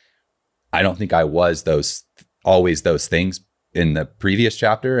 And I don't think I was always those things in the previous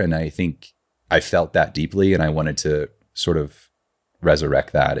chapter. And I think I felt that deeply, and I wanted to sort of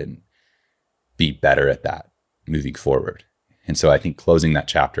resurrect that and be better at that moving forward. And so I think closing that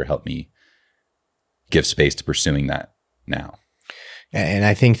chapter helped me give space to pursuing that now. And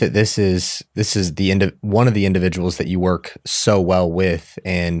I think that this is one of the individuals that you work so well with,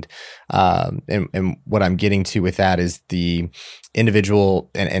 and what I'm getting to with that is the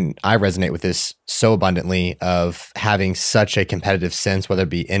individual, and I resonate with this so abundantly, of having such a competitive sense, whether it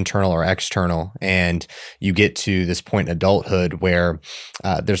be internal or external. And you get to this point in adulthood where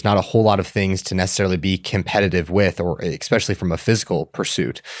there's not a whole lot of things to necessarily be competitive with, or especially from a physical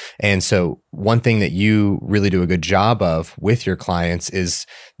pursuit. And so one thing that you really do a good job of with your clients is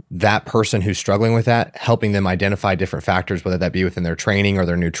that person who's struggling with that, helping them identify different factors, whether that be within their training or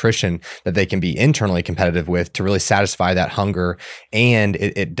their nutrition, that they can be internally competitive with to really satisfy that hunger. And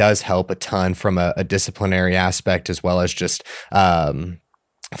it does help a ton from a disciplinary aspect, as well as just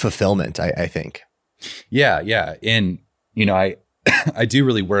fulfillment, I think. Yeah. And, I do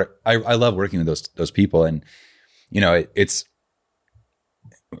really work. I love working with those people. And, it's,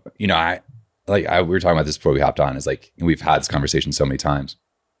 we were talking about this before we hopped on, is like, we've had this conversation so many times.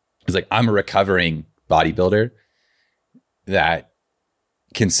 It's like, I'm a recovering bodybuilder that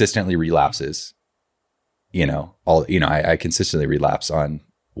consistently relapses, I consistently relapse on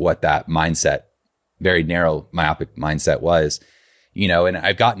what that mindset, very narrow myopic mindset was, and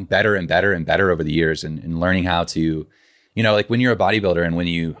I've gotten better and better and better over the years, and learning how to, like when you're a bodybuilder and when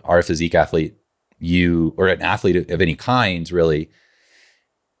you are a physique athlete, or an athlete of any kind, really,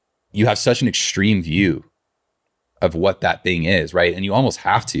 you have such an extreme view of what that thing is, right? And you almost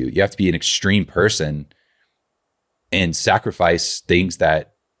have to be an extreme person and sacrifice things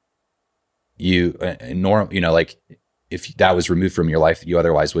that you like if that was removed from your life that you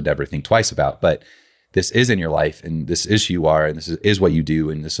otherwise would never think twice about. But this is in your life, and this is who you are, and this is what you do,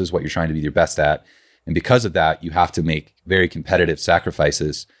 and this is what you're trying to be your best at. And because of that, you have to make very competitive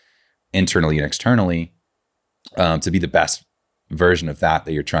sacrifices internally and externally to be the best version of that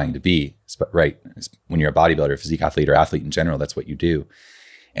you're trying to be, right? When you're a bodybuilder, physique athlete, or athlete in general, that's what you do.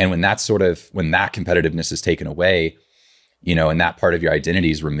 And when that competitiveness is taken away, and that part of your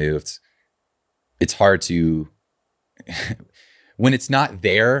identity is removed, it's hard to, when it's not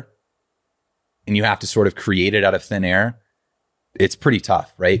there and you have to sort of create it out of thin air, it's pretty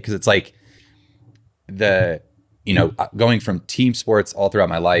tough, right? Because it's like going from team sports all throughout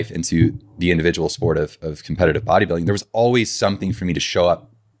my life into the individual sport of competitive bodybuilding, there was always something for me to show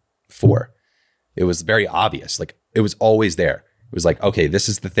up for. It was very obvious. Like, it was always there. It was like, okay, this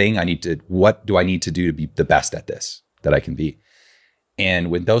is the thing what do I need to do to be the best at this that I can be?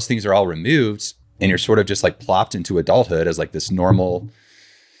 And when those things are all removed and you're sort of just like plopped into adulthood as like this normal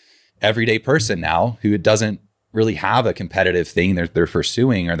everyday person now who doesn't really have a competitive thing they're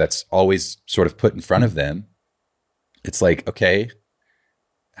pursuing, or that's always sort of put in front of them, it's like, okay,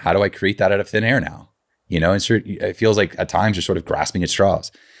 how do I create that out of thin air now? And sure, it feels like at times you're sort of grasping at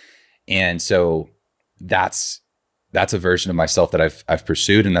straws. And so that's a version of myself that I've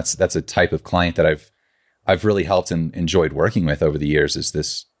pursued. And that's a type of client that I've really helped and enjoyed working with over the years, is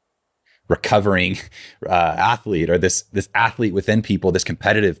this recovering athlete, or this athlete within people, this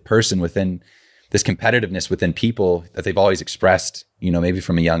competitive person within, this competitiveness within people that they've always expressed, maybe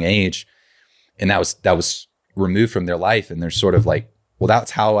from a young age. And that was removed from their life. And they're sort of like, well,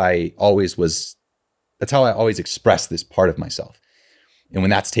 that's how I always expressed this part of myself. And when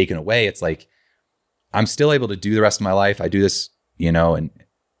that's taken away, it's like, I'm still able to do the rest of my life. I do this,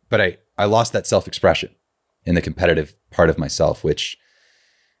 but I lost that self-expression in the competitive part of myself, which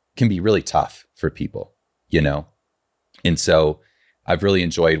can be really tough for people, And so I've really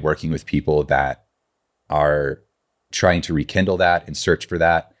enjoyed working with people that are trying to rekindle that and search for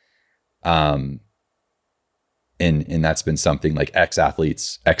that. And that's been something like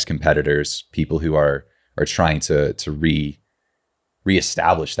ex-athletes, ex-competitors, people who are trying to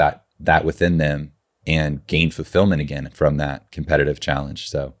reestablish that within them and gain fulfillment again from that competitive challenge.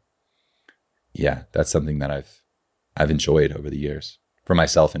 So yeah, that's something that I've enjoyed over the years for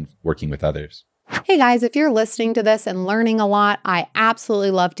myself and working with others. Hey guys, if you're listening to this and learning a lot, I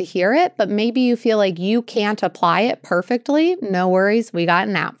absolutely love to hear it, but maybe you feel like you can't apply it perfectly. No worries, we got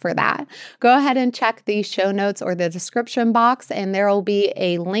an app for that. Go ahead and check the show notes or the description box, and there will be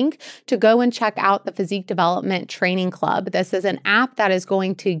a link to go and check out the Physique Development Training Club. This is an app that is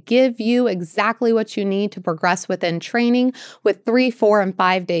going to give you exactly what you need to progress within training with 3, 4, and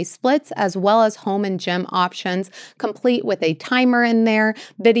 5 day splits, as well as home and gym options, complete with a timer in there,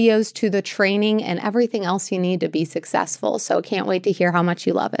 videos to the training, and everything else you need to be successful. So can't wait to hear how much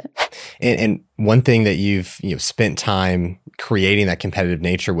you love it. And one thing that you've spent time creating that competitive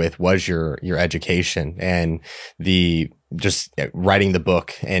nature with was your education and the just writing the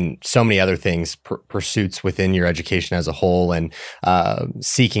book and so many other things, pursuits within your education as a whole, and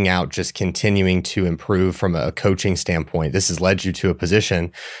seeking out just continuing to improve from a coaching standpoint. This has led you to a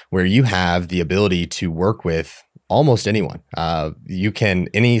position where you have the ability to work with almost anyone. You can,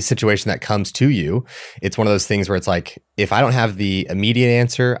 any situation that comes to you, it's one of those things where it's like, if I don't have the immediate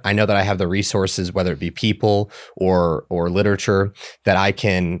answer, I know that I have the resources, whether it be people or literature, that I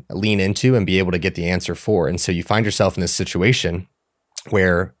can lean into and be able to get the answer for. And so you find yourself in this situation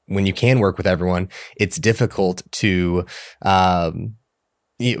where when you can work with everyone, it's difficult to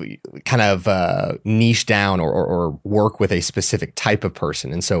kind of niche down or work with a specific type of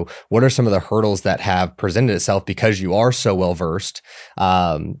person. And so what are some of the hurdles that have presented itself because you are so well versed,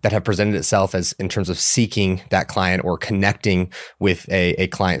 that have presented itself as in terms of seeking that client or connecting with a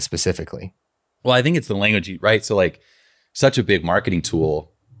client specifically? Well, I think it's the language, right? So like such a big marketing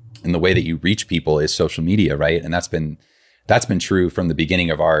tool in the way that you reach people is social media, right? And that's been true from the beginning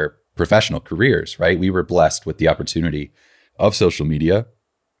of our professional careers, right? We were blessed with the opportunity of social media,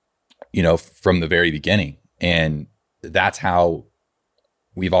 from the very beginning. And that's how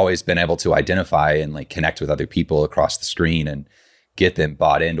we've always been able to identify and like connect with other people across the screen and get them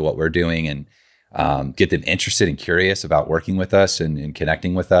bought into what we're doing and get them interested and curious about working with us and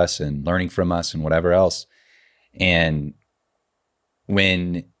connecting with us and learning from us and whatever else. And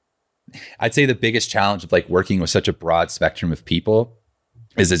when I'd say the biggest challenge of like working with such a broad spectrum of people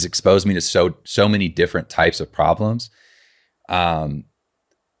is it's exposed me to so many different types of problems,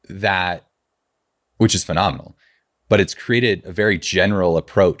 which is phenomenal, but it's created a very general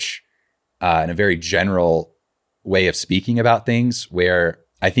approach and a very general way of speaking about things where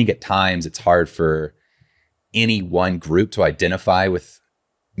I think at times it's hard for any one group to identify with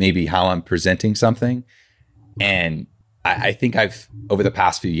maybe how I'm presenting something. And I think over the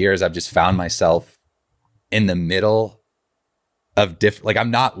past few years, I've just found myself in the middle of like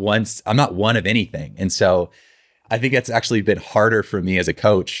I'm not one of anything. And so I think it's actually been harder for me as a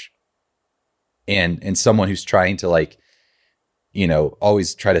coach and someone who's trying to like,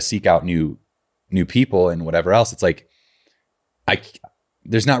 always try to seek out new people and whatever else. It's like,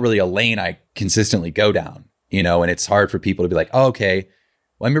 there's not really a lane I consistently go down, and it's hard for people to be like, oh, okay.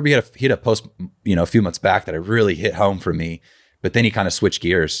 Well, I remember he had a post, a few months back that really hit home for me, but then he kind of switched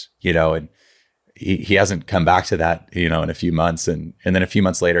gears, and he hasn't come back to that, in a few months. And then a few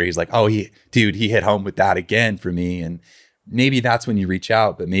months later, he's like, oh, he hit home with that again for me. And maybe that's when you reach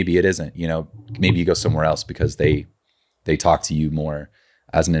out, but maybe it isn't, maybe you go somewhere else because they talk to you more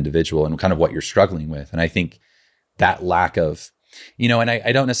as an individual and kind of what you're struggling with. And I think that lack of, and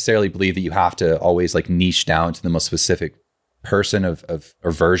I don't necessarily believe that you have to always like niche down to the most specific person or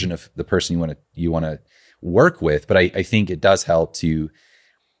version of the person you want to work with. But I think it does help to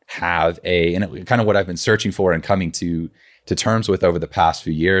have and kind of what I've been searching for and coming to terms with over the past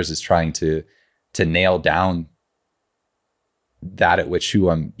few years is trying to nail down that at which who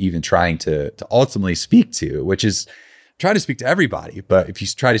I'm even trying to ultimately speak to, which is try to speak to everybody. But if you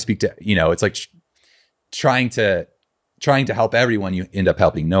try to speak to, it's like trying to help everyone, you end up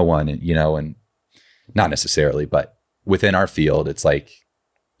helping no one, and not necessarily, but within our field, it's like,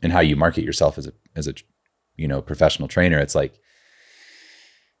 and how you market yourself as a professional trainer, it's like,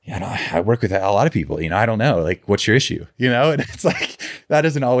 I work with a lot of people, I don't know, like, what's your issue, and it's like, that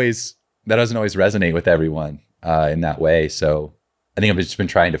doesn't always resonate with everyone in that way. So I think I've just been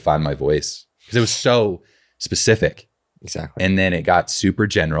trying to find my voice because it was so specific. Exactly. And then it got super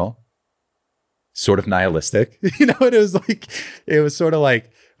general, sort of nihilistic, and it was sort of like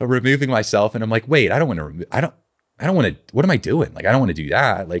removing myself. And I'm like, wait, I don't I don't want to, what am I doing? Like, I don't want to do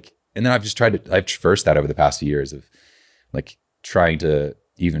that. Like, and then I've traversed that over the past few years of like trying to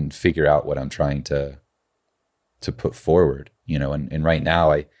even figure out what I'm trying to put forward, you know, and right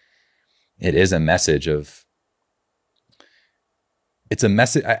now it is a message of, it's a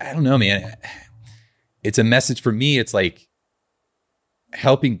message. I don't know, man. It's a message for me. It's like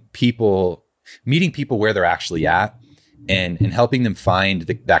helping people, meeting people where they're actually at and helping them find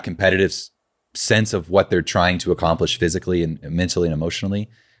that competitive sense of what they're trying to accomplish physically and mentally and emotionally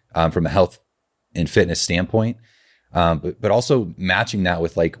from a health and fitness standpoint. But also matching that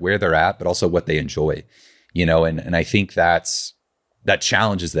with like where they're at, but also what they enjoy, you know, and I think that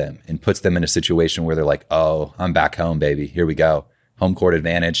challenges them and puts them in a situation where they're like, oh, I'm back home, baby. Here we go. Home court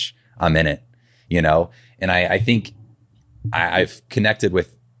advantage. I'm in it, you know? And I think I've connected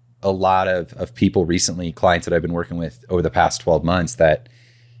with a lot of people recently, clients that I've been working with over the past 12 months that,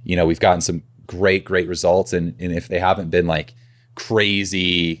 you know, we've gotten some great results. And if they haven't been like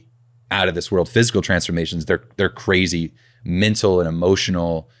crazy out of this world physical transformations, they're crazy mental and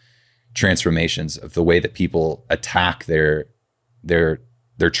emotional transformations of the way that people attack their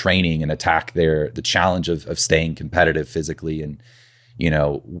training and attack the challenge of staying competitive physically and, you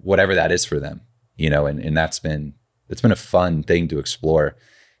know, whatever that is for them, you know, and it's been a fun thing to explore.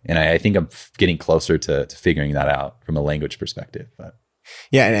 And I think I'm getting closer to figuring that out from a language perspective. But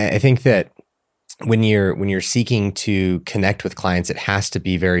yeah, and I think that when you're seeking to connect with clients, it has to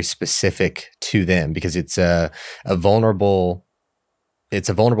be very specific to them because it's a vulnerable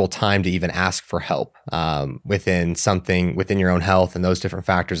time to even ask for help within your own health and those different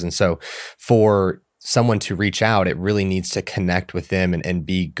factors. And so for someone to reach out, it really needs to connect with them and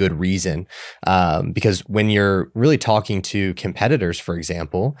be good reason. Because when you're really talking to competitors, for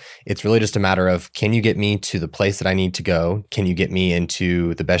example, it's really just a matter of, can you get me to the place that I need to go? Can you get me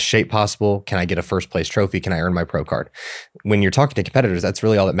into the best shape possible? Can I get a first place trophy? Can I earn my pro card? When you're talking to competitors, that's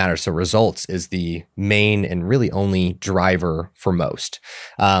really all that matters. So results is the main and really only driver for most.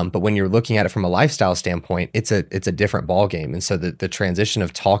 But when you're looking at it from a lifestyle standpoint, it's a different ballgame. And so the transition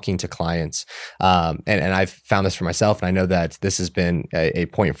of talking to clients, and I've found this for myself, and I know that this has been a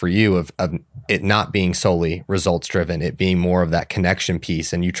point for you of it not being solely results driven, it being more of that connection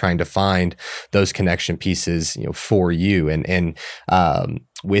piece, and you trying to find those connection pieces, you know, for you, and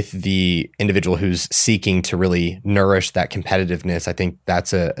with the individual who's seeking to really nourish that competitiveness, I think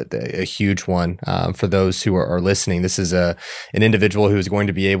that's a huge one for those who are listening. This is an individual who is going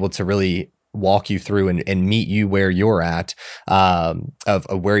to be able to really walk you through and meet you where you're at, of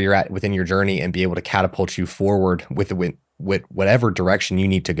where you're at within your journey, and be able to catapult you forward with whatever direction you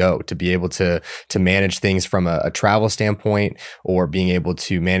need to go to be able to manage things from a travel standpoint, or being able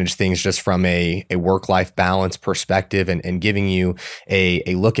to manage things just from a work-life balance perspective, and giving you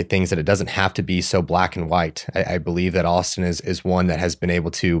a look at things that it doesn't have to be so black and white. I believe that Austin is one that has been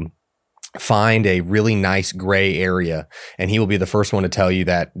able to find a really nice gray area, and he will be the first one to tell you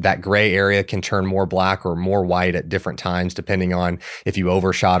that gray area can turn more black or more white at different times, depending on if you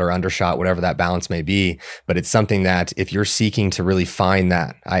overshot or undershot, whatever that balance may be. But it's something that if you're seeking to really find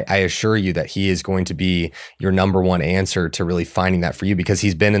that, I assure you that he is going to be your number one answer to really finding that for you, because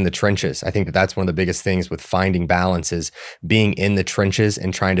he's been in the trenches. I think that that's one of the biggest things with finding balance is being in the trenches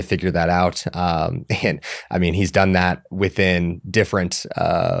and trying to figure that out. And I mean, he's done that within different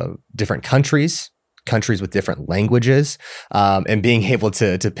countries with different languages, and being able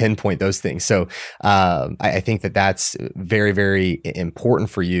to pinpoint those things. So I think that that's very, very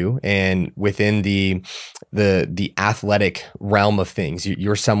important for you. And within the athletic realm of things,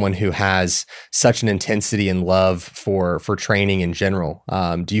 you're someone who has such an intensity and love for training in general.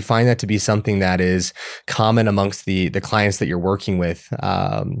 Do you find that to be something that is common amongst the clients that you're working with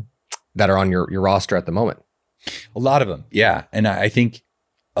that are on your roster at the moment? A lot of them, yeah. And I think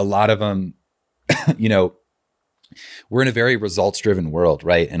a lot of them, you know, we're in a very results-driven world,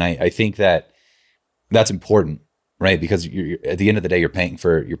 right? And I think that that's important, right? Because you're at the end of the day, you're paying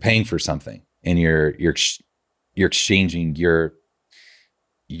for something, and you're exchanging your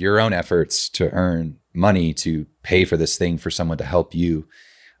own efforts to earn money to pay for this thing for someone to help you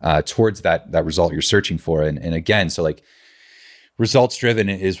towards that result you're searching for. And again, so like results-driven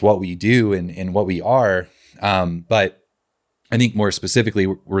is what we do and what we are, but I think more specifically,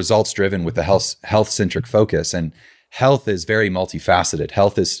 results driven with the health centric focus, and health is very multifaceted.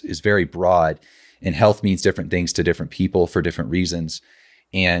 Health is very broad, and health means different things to different people for different reasons.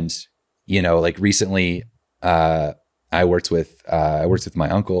 And, you know, like recently, I worked with my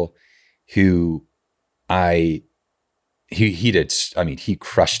uncle who he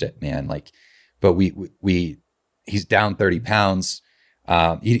crushed it, man. Like, but he's down 30 pounds.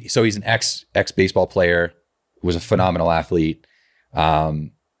 So he's an ex baseball player. was a phenomenal athlete.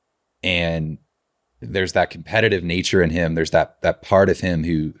 And there's that competitive nature in him. There's that part of him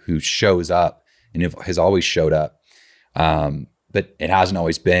who shows up and has always showed up. But it hasn't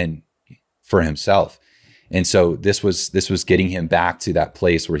always been for himself. And so this was getting him back to that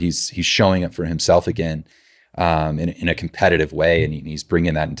place where he's showing up for himself again, in a competitive way. And he's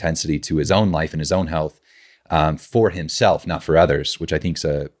bringing that intensity to his own life and his own health, for himself, not for others, which I think is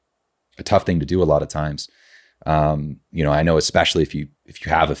a tough thing to do a lot of times. I know, especially if you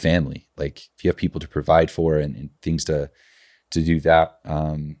have a family, like if you have people to provide for and things to do that,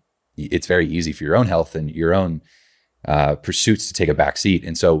 it's very easy for your own health and your own pursuits to take a back seat.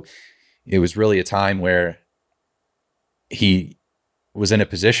 And so it was really a time where he was in a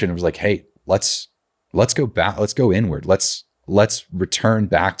position, it was like, hey, let's go back, let's go inward. Let's return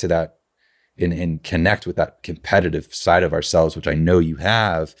back to that and connect with that competitive side of ourselves, which I know you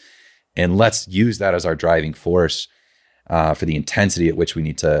have. And let's use that as our driving force for the intensity at which we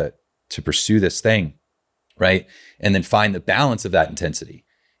need to pursue this thing, right? And then find the balance of that intensity,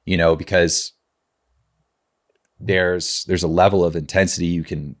 because there's a level of intensity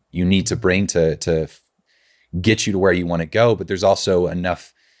you need to bring to get you to where you want to go. But there's also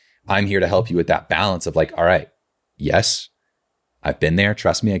enough, I'm here to help you with that balance of like, all right, yes, I've been there.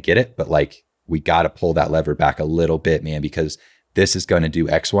 Trust me, I get it. But like, we got to pull that lever back a little bit, man, because this is going to do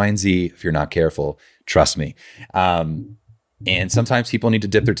X, Y, and Z if you're not careful. Trust me. And sometimes people need to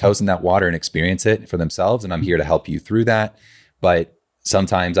dip their toes in that water and experience it for themselves. And I'm here to help you through that. But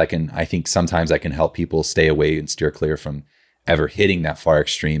sometimes I can help people stay away and steer clear from ever hitting that far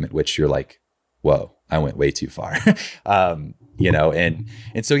extreme at which you're like, whoa, I went way too far. And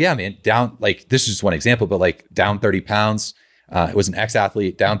so, yeah, man, down, like, this is just one example, but like down 30 pounds, it was an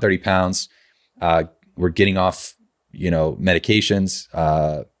ex-athlete, down 30 pounds. We're getting off, medications,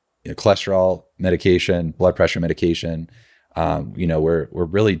 cholesterol medication, blood pressure medication. We're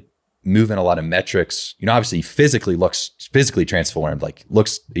really moving a lot of metrics, obviously physically transformed, like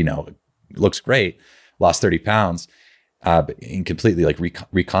looks great, lost 30 pounds, and completely like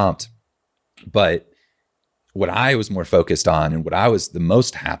recomped. But what I was more focused on and what I was the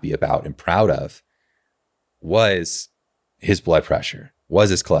most happy about and proud of was his blood pressure, was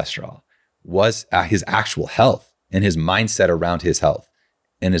his cholesterol, was his actual health and his mindset around his health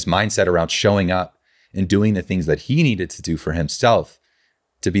and his mindset around showing up and doing the things that he needed to do for himself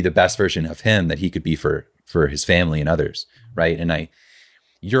to be the best version of him that he could be for his family and others. Right. And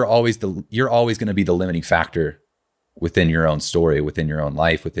you're always going to be the limiting factor within your own story, within your own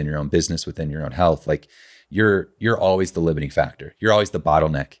life, within your own business, within your own health. Like you're always the limiting factor. You're always the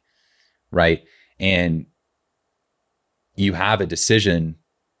bottleneck. Right. And you have a decision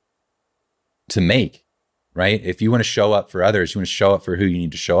to make, right? If you want to show up for others, you want to show up for who you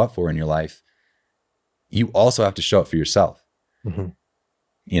need to show up for in your life, you also have to show up for yourself. Mm-hmm.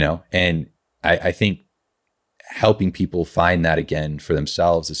 And I think helping people find that again for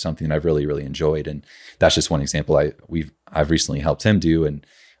themselves is something that I've really, really enjoyed. And that's just one example I've recently helped him do. And,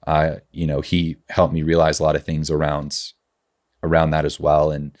 he helped me realize a lot of things around that as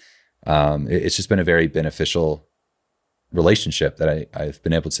well. And it's just been a very beneficial relationship that I've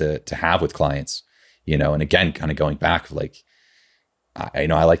been able to have with clients, and again, kind of going back, like, I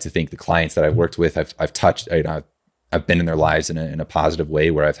like to think the clients that I've worked with, I've touched, I've been in their lives in a positive way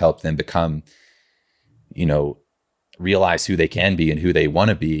where I've helped them become, realize who they can be and who they want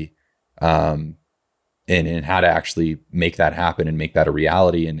to be, and how to actually make that happen and make that a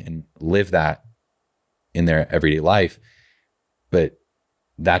reality and live that in their everyday life. But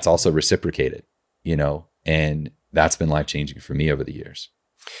that's also reciprocated, and that's been life-changing for me over the years.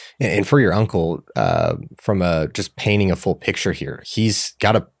 And for your uncle, from just painting a full picture here, he's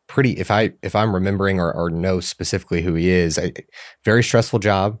got a pretty, if I'm remembering or know specifically who he is, a very stressful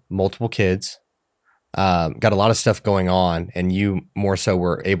job, multiple kids, got a lot of stuff going on, and you more so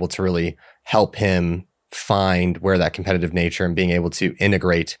were able to really help him find where that competitive nature and being able to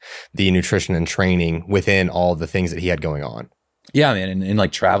integrate the nutrition and training within all the things that he had going on. Yeah, man. And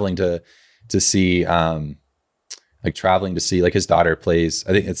like traveling to see, like his daughter plays,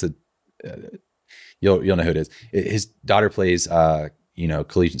 I think it's you'll know who it is. His daughter plays,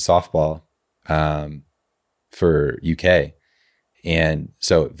 collegiate softball, for UK. And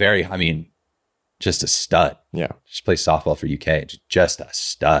so just a stud. Yeah. Just plays softball for UK. Just a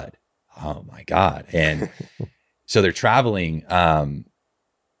stud. Oh my God. And so they're traveling,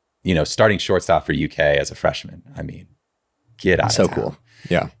 starting shortstop for UK as a freshman. Get out so of town. Cool.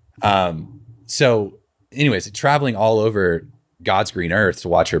 Yeah. So anyways, traveling all over God's green earth to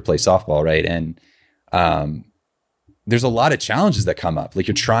watch her play softball. Right. And, there's a lot of challenges that come up. Like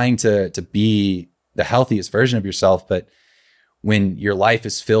you're trying to be the healthiest version of yourself. But when your life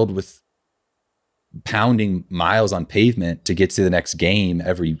is filled with pounding miles on pavement to get to the next game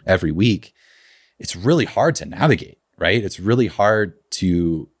every week, it's really hard to navigate, right? It's really hard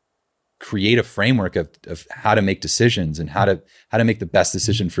to create a framework of how to make decisions and how to make the best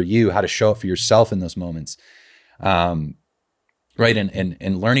decision for you, how to show up for yourself in those moments. Right.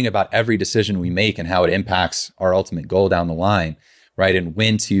 And learning about every decision we make and how it impacts our ultimate goal down the line, right? And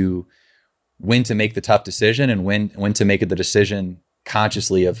when to make the tough decision and when to make the decision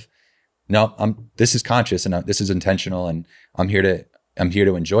consciously of, no, this is conscious and this is intentional, and I'm here to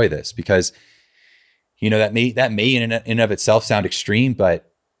enjoy this. Because, that may in and of itself sound extreme,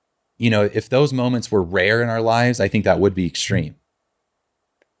 but if those moments were rare in our lives, I think that would be extreme.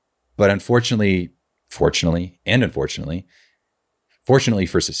 But fortunately for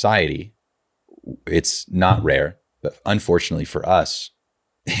society, it's not rare. But unfortunately for us,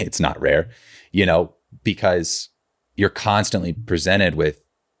 it's not rare, because you're constantly presented with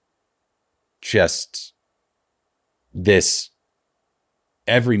just this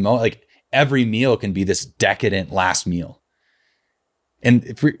every meal can be this decadent last meal. And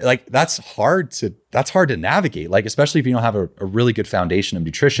if we that's hard to navigate, especially if you don't have a really good foundation of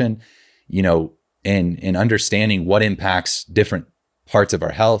nutrition, and understanding what impacts different parts of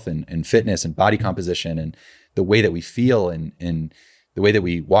our health and fitness and body composition and the way that we feel and the way that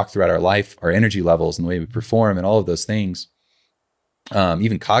we walk throughout our life, our energy levels and the way we perform and all of those things,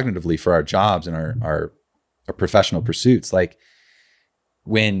 even cognitively for our jobs and our professional pursuits.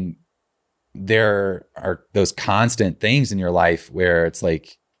 When there are those constant things in your life where it's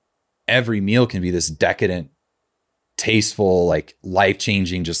every meal can be this decadent, tasteful,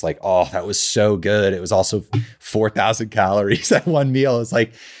 life-changing, just oh, that was so good. It was also 4,000 calories at one meal. It's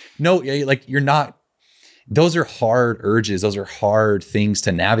no, you're not, those are hard urges. Those are hard things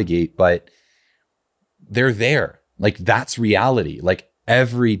to navigate, but they're there. That's reality.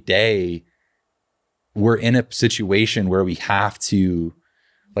 Every day we're in a situation where we have to,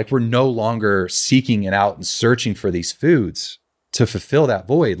 we're no longer seeking it out and searching for these foods to fulfill that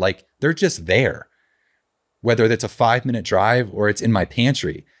void. They're just there. Whether that's a 5-minute drive or it's in my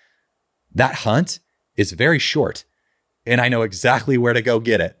pantry, that hunt is very short and I know exactly where to go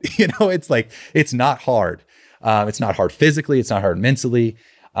get it. It's not hard. It's not hard physically. It's not hard mentally.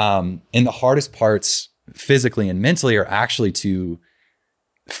 And the hardest parts physically and mentally are actually to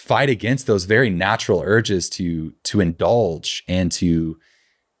fight against those very natural urges to indulge and to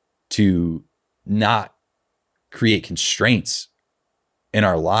not create constraints in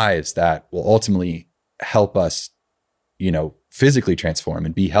our lives that will ultimately help us, physically transform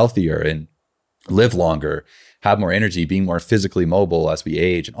and be healthier and live longer, have more energy, being more physically mobile as we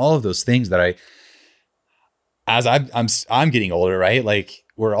age, and all of those things that I'm getting older, right?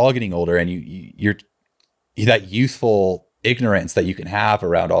 We're all getting older, and you're that youthful ignorance that you can have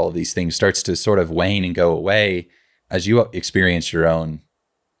around all of these things starts to sort of wane and go away as you experience your own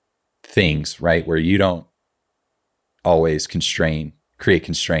things, right? Where you don't always create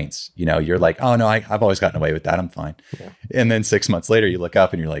constraints. You're oh no, I've always gotten away with that. I'm fine. Yeah. And then 6 months later you look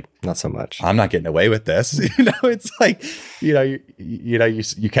up and you're not so much. I'm not getting away with this. It's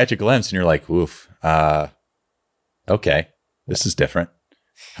you catch a glimpse and you're oof, okay, this is different.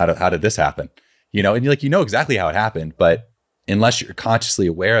 How did this happen? And you're exactly how it happened, but unless you're consciously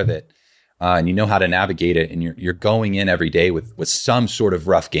aware of it, and you know how to navigate it, and you're going in every day with some sort of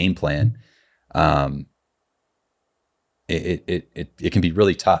rough game plan, it can be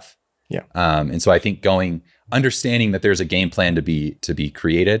really tough. Yeah. And so I think understanding that there's a game plan to be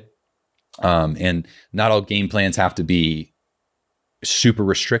created, and not all game plans have to be super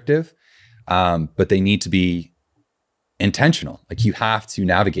restrictive, but they need to be intentional. You have to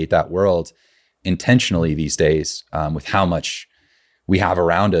navigate that world intentionally these days, with how much we have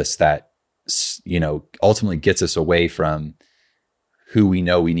around us that, ultimately gets us away from who we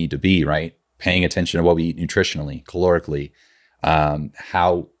know we need to be, right? Paying attention to what we eat nutritionally, calorically,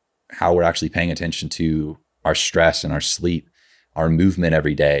 how we're actually paying attention to our stress and our sleep, our movement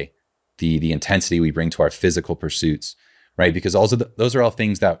every day, the intensity we bring to our physical pursuits, right? Because also those are all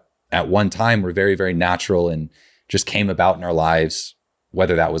things that at one time were very, very natural and just came about in our lives,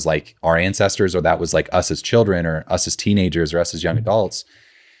 whether that was our ancestors or that was us as children or us as teenagers or us as young adults.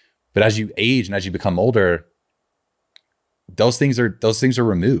 But as you age and as you become older, those things are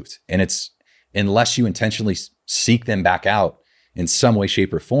removed. And it's, unless you intentionally seek them back out in some way,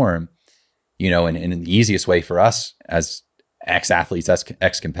 shape, or form, and in the easiest way for us as ex-athletes, as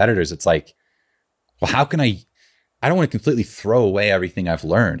ex-competitors, it's well, how can I don't want to completely throw away everything I've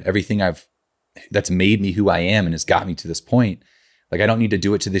learned, everything that's made me who I am and has got me to this point. I don't need to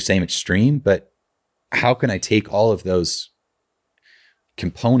do it to the same extreme, but how can I take all of those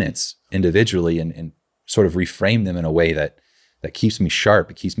components individually and sort of reframe them in a way that keeps me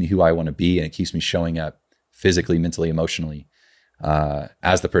sharp, it keeps me who I want to be, and it keeps me showing up physically, mentally, emotionally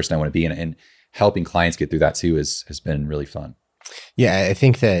as the person I want to be. And helping clients get through that too has been really fun. Yeah, I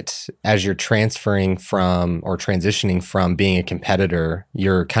think that as you're transferring from or transitioning from being a competitor,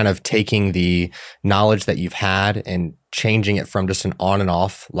 you're kind of taking the knowledge that you've had and changing it from just an on and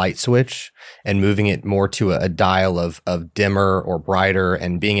off light switch and moving it more to a dial of dimmer or brighter,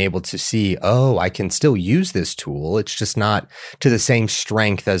 and being able to see, oh, I can still use this tool. It's just not to the same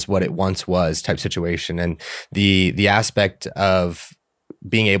strength as what it once was type situation. And the aspect of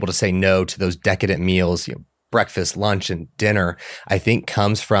being able to say no to those decadent meals, breakfast, lunch, and dinner, I think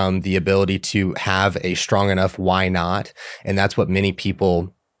comes from the ability to have a strong enough why not. And that's what many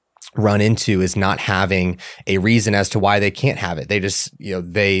people run into, is not having a reason as to why they can't have it. They just,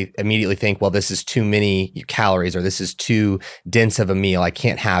 they immediately think, well, this is too many calories, or this is too dense of a meal, I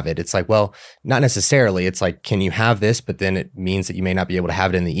can't have it. It's like, well, not necessarily. It's like, can you have this? But then it means that you may not be able to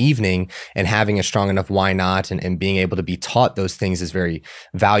have it in the evening, and having a strong enough why not and being able to be taught those things is very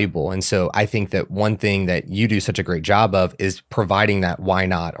valuable. And so I think that one thing that you do such a great job of is providing that why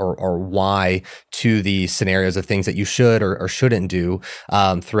not or why to the scenarios of things that you should or shouldn't do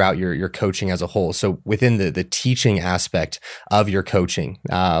throughout your coaching as a whole. So within the teaching aspect of your coaching,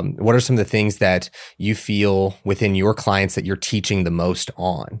 what are some of the things that you feel within your clients that you're teaching the most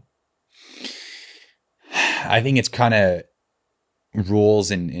on? I think it's kind of rules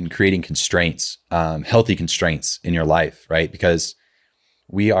and creating constraints, healthy constraints in your life, right? Because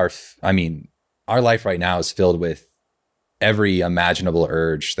our life right now is filled with every imaginable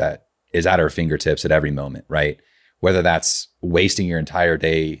urge that is at our fingertips at every moment, right? Whether that's wasting your entire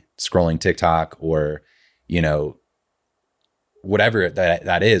day scrolling TikTok or, whatever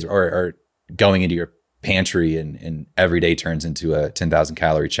that is, or going into your pantry and every day turns into a 10,000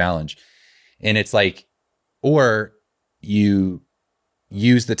 calorie challenge. And it's like, or you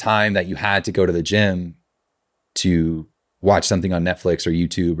use the time that you had to go to the gym to watch something on Netflix or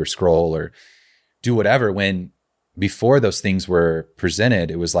YouTube or scroll or do whatever, when before those things were presented,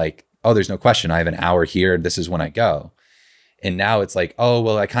 it was like, oh, there's no question. I have an hour here. This is when I go. And now it's like, oh,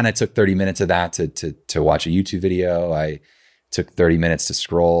 well, I kind of took 30 minutes of that to watch a YouTube video. I took 30 minutes to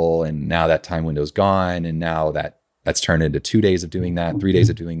scroll, and now that time window's gone. And now that's turned into 2 days of doing that, 3 days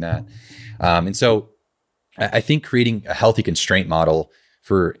of doing that. And so I think creating a healthy constraint model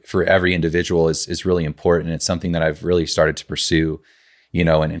for every individual is really important. And it's something that I've really started to pursue,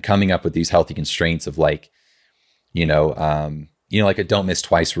 and coming up with these healthy constraints of like, like a don't miss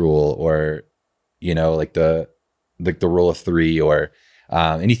twice rule, or, like the rule of three, or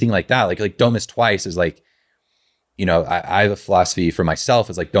anything like that. Like don't miss twice is like, I have a philosophy for myself.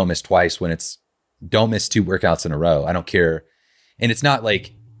 It's like, don't miss twice when it's don't miss 2 workouts in a row. I don't care. And it's not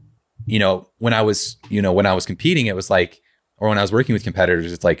like, when I was competing, it was like, or when I was working with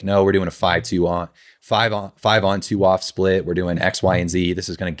competitors, it's like, no, we're doing a 5 on 2 off split. We're doing X, Y, and Z. This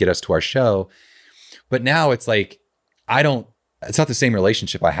is going to get us to our show. But now it's like, it's not the same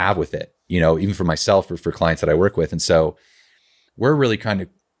relationship I have with it, even for myself or for clients that I work with. And so we're really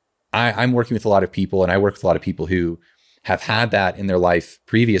I'm working with a lot of people, and I work with a lot of people who have had that in their life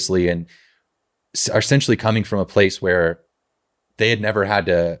previously and are essentially coming from a place where they had never had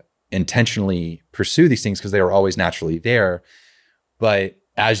to intentionally pursue these things because they were always naturally there. But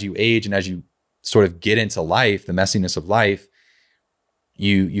as you age and as you sort of get into life, the messiness of life,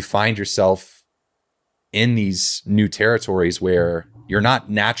 you find yourself in these new territories where you're not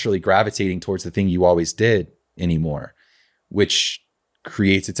naturally gravitating towards the thing you always did anymore, which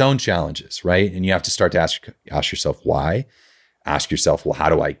creates its own challenges, right? And you have to start to ask yourself why. Ask yourself, well, how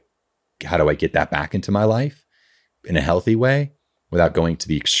do I get that back into my life in a healthy way without going to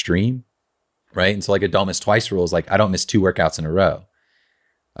the extreme, right? And so like a don't miss twice rule is like, I don't miss 2 workouts in a row.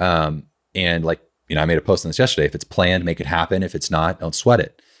 And like, I made a post on this yesterday. If it's planned, make it happen. If it's not, don't sweat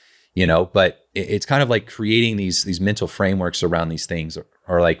it. But it's kind of like creating these mental frameworks around these things,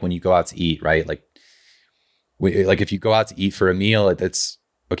 or like when you go out to eat, right? Like if you go out to eat for a meal, it's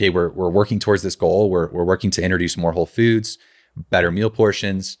okay. We're working towards this goal. We're working to introduce more whole foods, better meal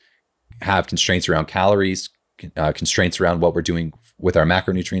portions, have constraints around calories, constraints around what we're doing with our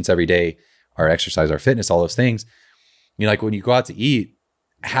macronutrients every day, our exercise, our fitness, all those things. Like when you go out to eat,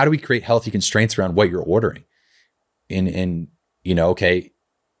 how do we create healthy constraints around what you're ordering? And okay,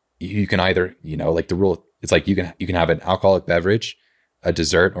 you can either, like the rule, it's like you can have an alcoholic beverage, a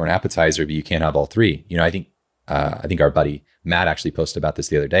dessert, or an appetizer, but you can't have all 3. I think our buddy Matt actually posted about this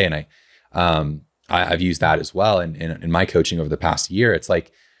the other day, and I've used that as well. And in my coaching over the past year, it's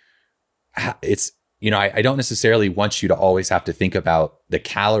like, it's I don't necessarily want you to always have to think about the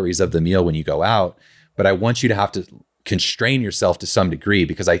calories of the meal when you go out, but I want you to have to constrain yourself to some degree,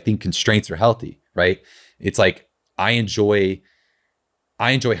 because I think constraints are healthy, right? It's like, I enjoy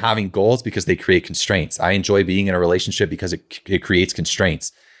having goals because they create constraints. I enjoy being in a relationship because it creates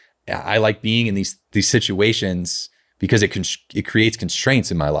constraints. I like being in these situations because it creates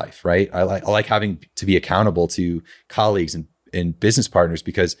constraints in my life, right? I like having to be accountable to colleagues and business partners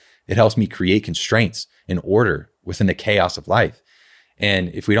because it helps me create constraints and order within the chaos of life. And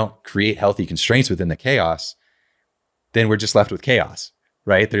if we don't create healthy constraints within the chaos, then we're just left with chaos,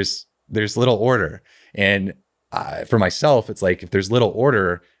 right? There's little order. And for myself, it's like, if there's little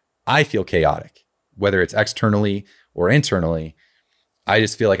order, I feel chaotic, whether it's externally or internally. I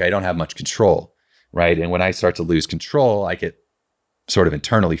just feel like I don't have much control, right? And when I start to lose control, I get sort of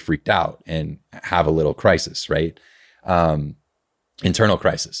internally freaked out and have a little crisis, right? Internal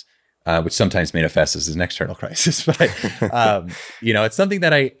crisis, which sometimes manifests as an external crisis. But, it's something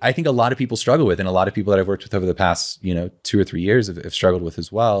that I think a lot of people struggle with, and a lot of people that I've worked with over the past, 2 or 3 years have struggled with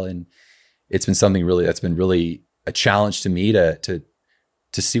as well. And it's been something really that's been really a challenge to me to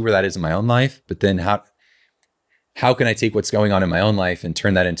see where that is in my own life. But then how can I take what's going on in my own life and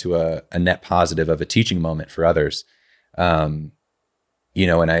turn that into a net positive of a teaching moment for others? And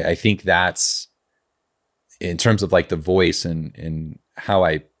I think that's, in terms of like the voice and how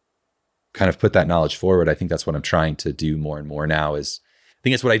I kind of put that knowledge forward, I think that's what I'm trying to do more and more now. I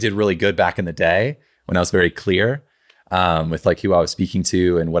think it's what I did really good back in the day when I was very clear with like who I was speaking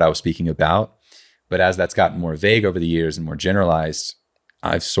to and what I was speaking about. But as that's gotten more vague over the years and more generalized,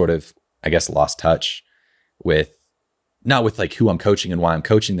 I've sort of, I guess, lost touch with, not with like who I'm coaching and why I'm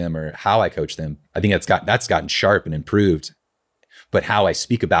coaching them or how I coach them. I think that's gotten sharp and improved. But how I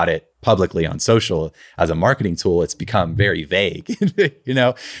speak about it publicly on social as a marketing tool, it's become very vague.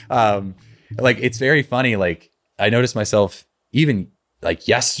 Like, it's very funny. Like, I noticed myself even like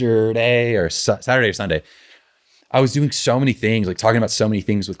yesterday or Saturday or Sunday, I was doing so many things, like talking about so many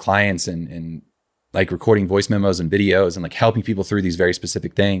things with clients and like recording voice memos and videos and like helping people through these very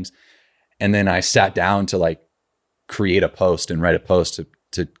specific things. And then I sat down to like create a post and write a post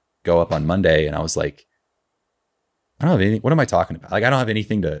to go up on Monday. And I was like, I don't have anything. What am I talking about? Like, I don't have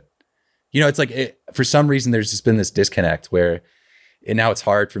anything to, it's like, for some reason, there's just been this disconnect where, and now it's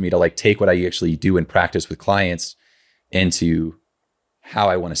hard for me to like take what I actually do in practice with clients into how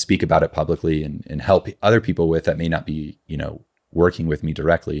I want to speak about it publicly and help other people with that may not be, working with me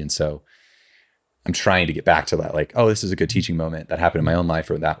directly. And so I'm trying to get back to that, like, oh, this is a good teaching moment that happened in my own life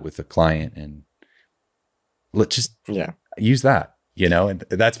or that with a client. And let's just use that. And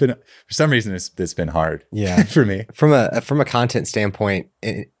that's been, for some reason, it's been hard for me. From a content standpoint,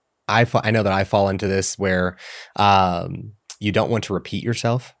 I know that I fall into this where you don't want to repeat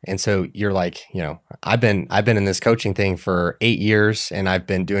yourself. And so you're like, I've been in this coaching thing for 8 years, and I've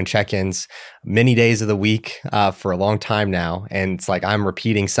been doing check-ins many days of the week for a long time now. And it's like, I'm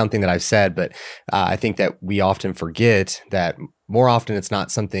repeating something that I've said, but I think that we often forget that more often it's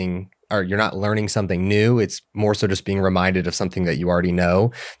not something, or you're not learning something new. It's more so just being reminded of something that you already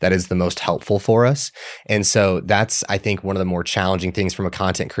know that is the most helpful for us. And so that's, I think, one of the more challenging things from a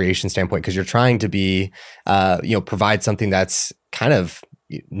content creation standpoint, because you're trying to be, provide something that's kind of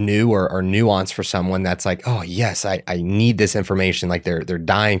new or nuanced for someone that's like, oh yes, I need this information. Like they're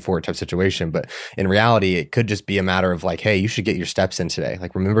dying for it type situation. But in reality, it could just be a matter of like, hey, you should get your steps in today.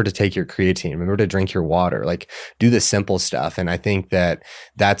 Like, remember to take your creatine, remember to drink your water, like do the simple stuff. And I think that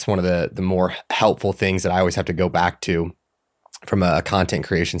that's one of the more helpful things that I always have to go back to from a content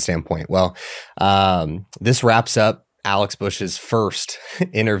creation standpoint. Well, this wraps up Alex Bush's first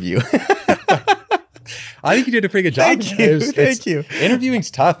interview. I think you did a pretty good job. Thank you.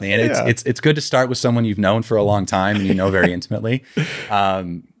 Interviewing's tough, man. It's good to start with someone you've known for a long time and very intimately.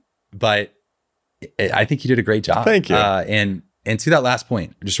 But I think you did a great job. Thank you. And to that last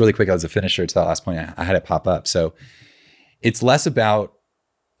point, just really quick, as a finisher to that last point, I had it pop up. So it's less about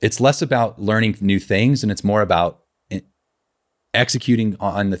learning new things, and it's more about executing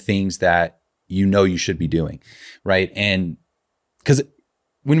on the things that you should be doing, right? And because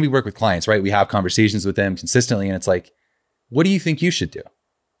when we work with clients, right, we have conversations with them consistently, and it's like, what do you think you should do?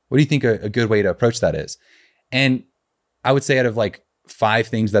 What do you think a good way to approach that is? And I would say out of like 5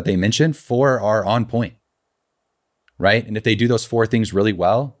 things that they mentioned, 4 are on point, right? And if they do those 4 things really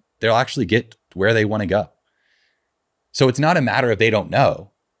well, they'll actually get where they want to go. So it's not a matter of they don't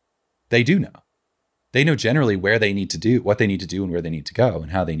know. They do know. They know generally where they need to do, what they need to do, and where they need to go and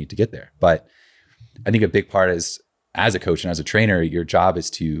how they need to get there. But I think a big part is, as a coach and as a trainer, your job is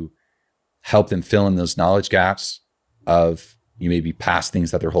to help them fill in those knowledge gaps of You may be past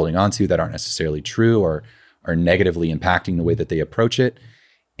things that they're holding on to that aren't necessarily true or are negatively impacting the way that they approach it.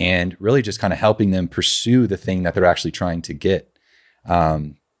 And really just kind of helping them pursue the thing that they're actually trying to get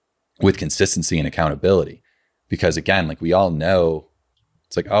with consistency and accountability. Because again, like we all know,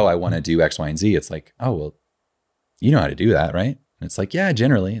 it's like, oh, I want to do X, Y, and Z. It's like, oh, well, you know how to do that, right? And it's like, yeah,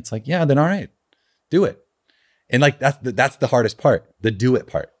 generally. It's like, yeah, then all right, do it. And like, that's the hardest part, the do it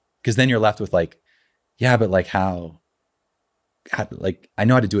part. Because then you're left with like, yeah, but like how, like, I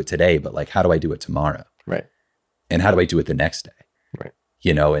know how to do it today, but like, how do I do it tomorrow? Right. And how do I do it the next day? Right.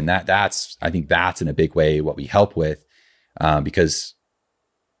 You know, and that's, I think that's in a big way what we help with, because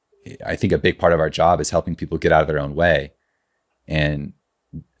I think a big part of our job is helping people get out of their own way. And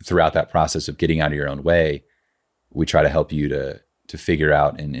throughout that process of getting out of your own way, we try to help you to figure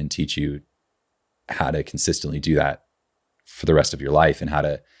out and teach you how to consistently do that for the rest of your life, and how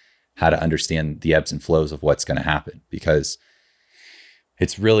to understand the ebbs and flows of what's going to happen. Because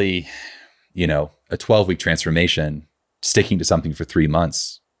it's really, you know, a 12-week transformation, sticking to something for 3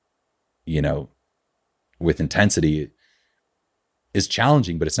 months, you know, with intensity is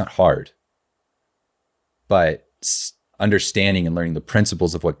challenging, but it's not hard. But understanding and learning the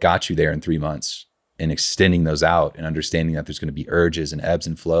principles of what got you there in 3 months and extending those out, and understanding that there's going to be urges and ebbs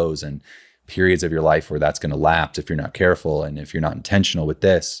and flows and periods of your life where that's going to lapse if you're not careful, and if you're not intentional with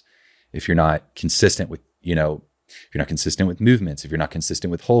this, if you're not consistent with, you know, if you're not consistent with movements, if you're not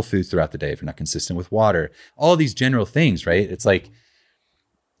consistent with whole foods throughout the day, if you're not consistent with water, all these general things, right? It's like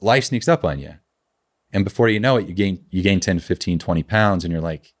life sneaks up on you. And before you know it, you gain 10, 15, 20 pounds, and you're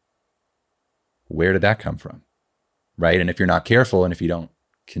like, where did that come from? Right? And if you're not careful, and if you don't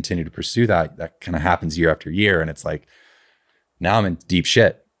continue to pursue that, that kind of happens year after year. And it's like, now I'm in deep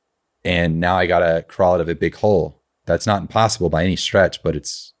shit. And now I got to crawl out of a big hole. That's not impossible by any stretch, but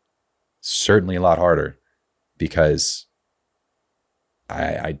it's certainly a lot harder, because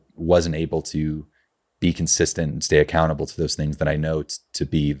I wasn't able to be consistent and stay accountable to those things that I know to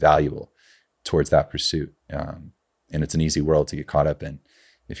be valuable towards that pursuit. And it's an easy world to get caught up in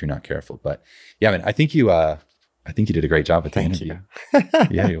if you're not careful. But yeah, I mean, I think you did a great job with the interview.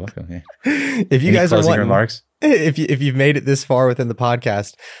 Yeah, you're welcome. Yeah. If you Any guys closing are remarks, if you've made it this far within the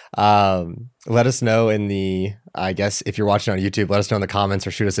podcast, let us know in the, I guess if you're watching on YouTube, let us know in the comments,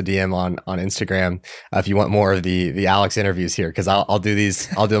 or shoot us a DM on Instagram if you want more of the Alex interviews here, because I'll do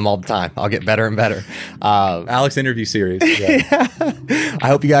these. I'll do them all the time. I'll get better and better. Alex interview series. Yeah.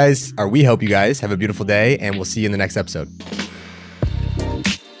 Yeah. We hope you guys have a beautiful day, and we'll see you in the next episode.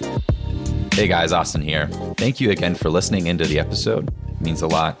 Hey guys, Austin here. Thank you again for listening into the episode. It means a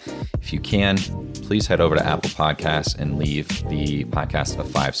lot. If you can, please head over to Apple Podcasts and leave the podcast a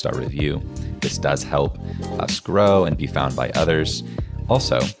 5-star review. This does help us grow and be found by others.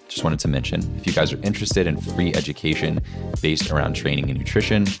 Also, just wanted to mention, if you guys are interested in free education based around training and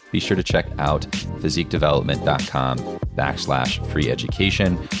nutrition, be sure to check out physiquedevelopment.com/free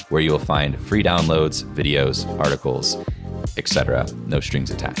education, where you will find free downloads, videos, articles, etc. No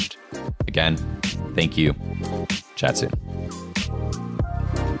strings attached. Again, thank you. Chat soon.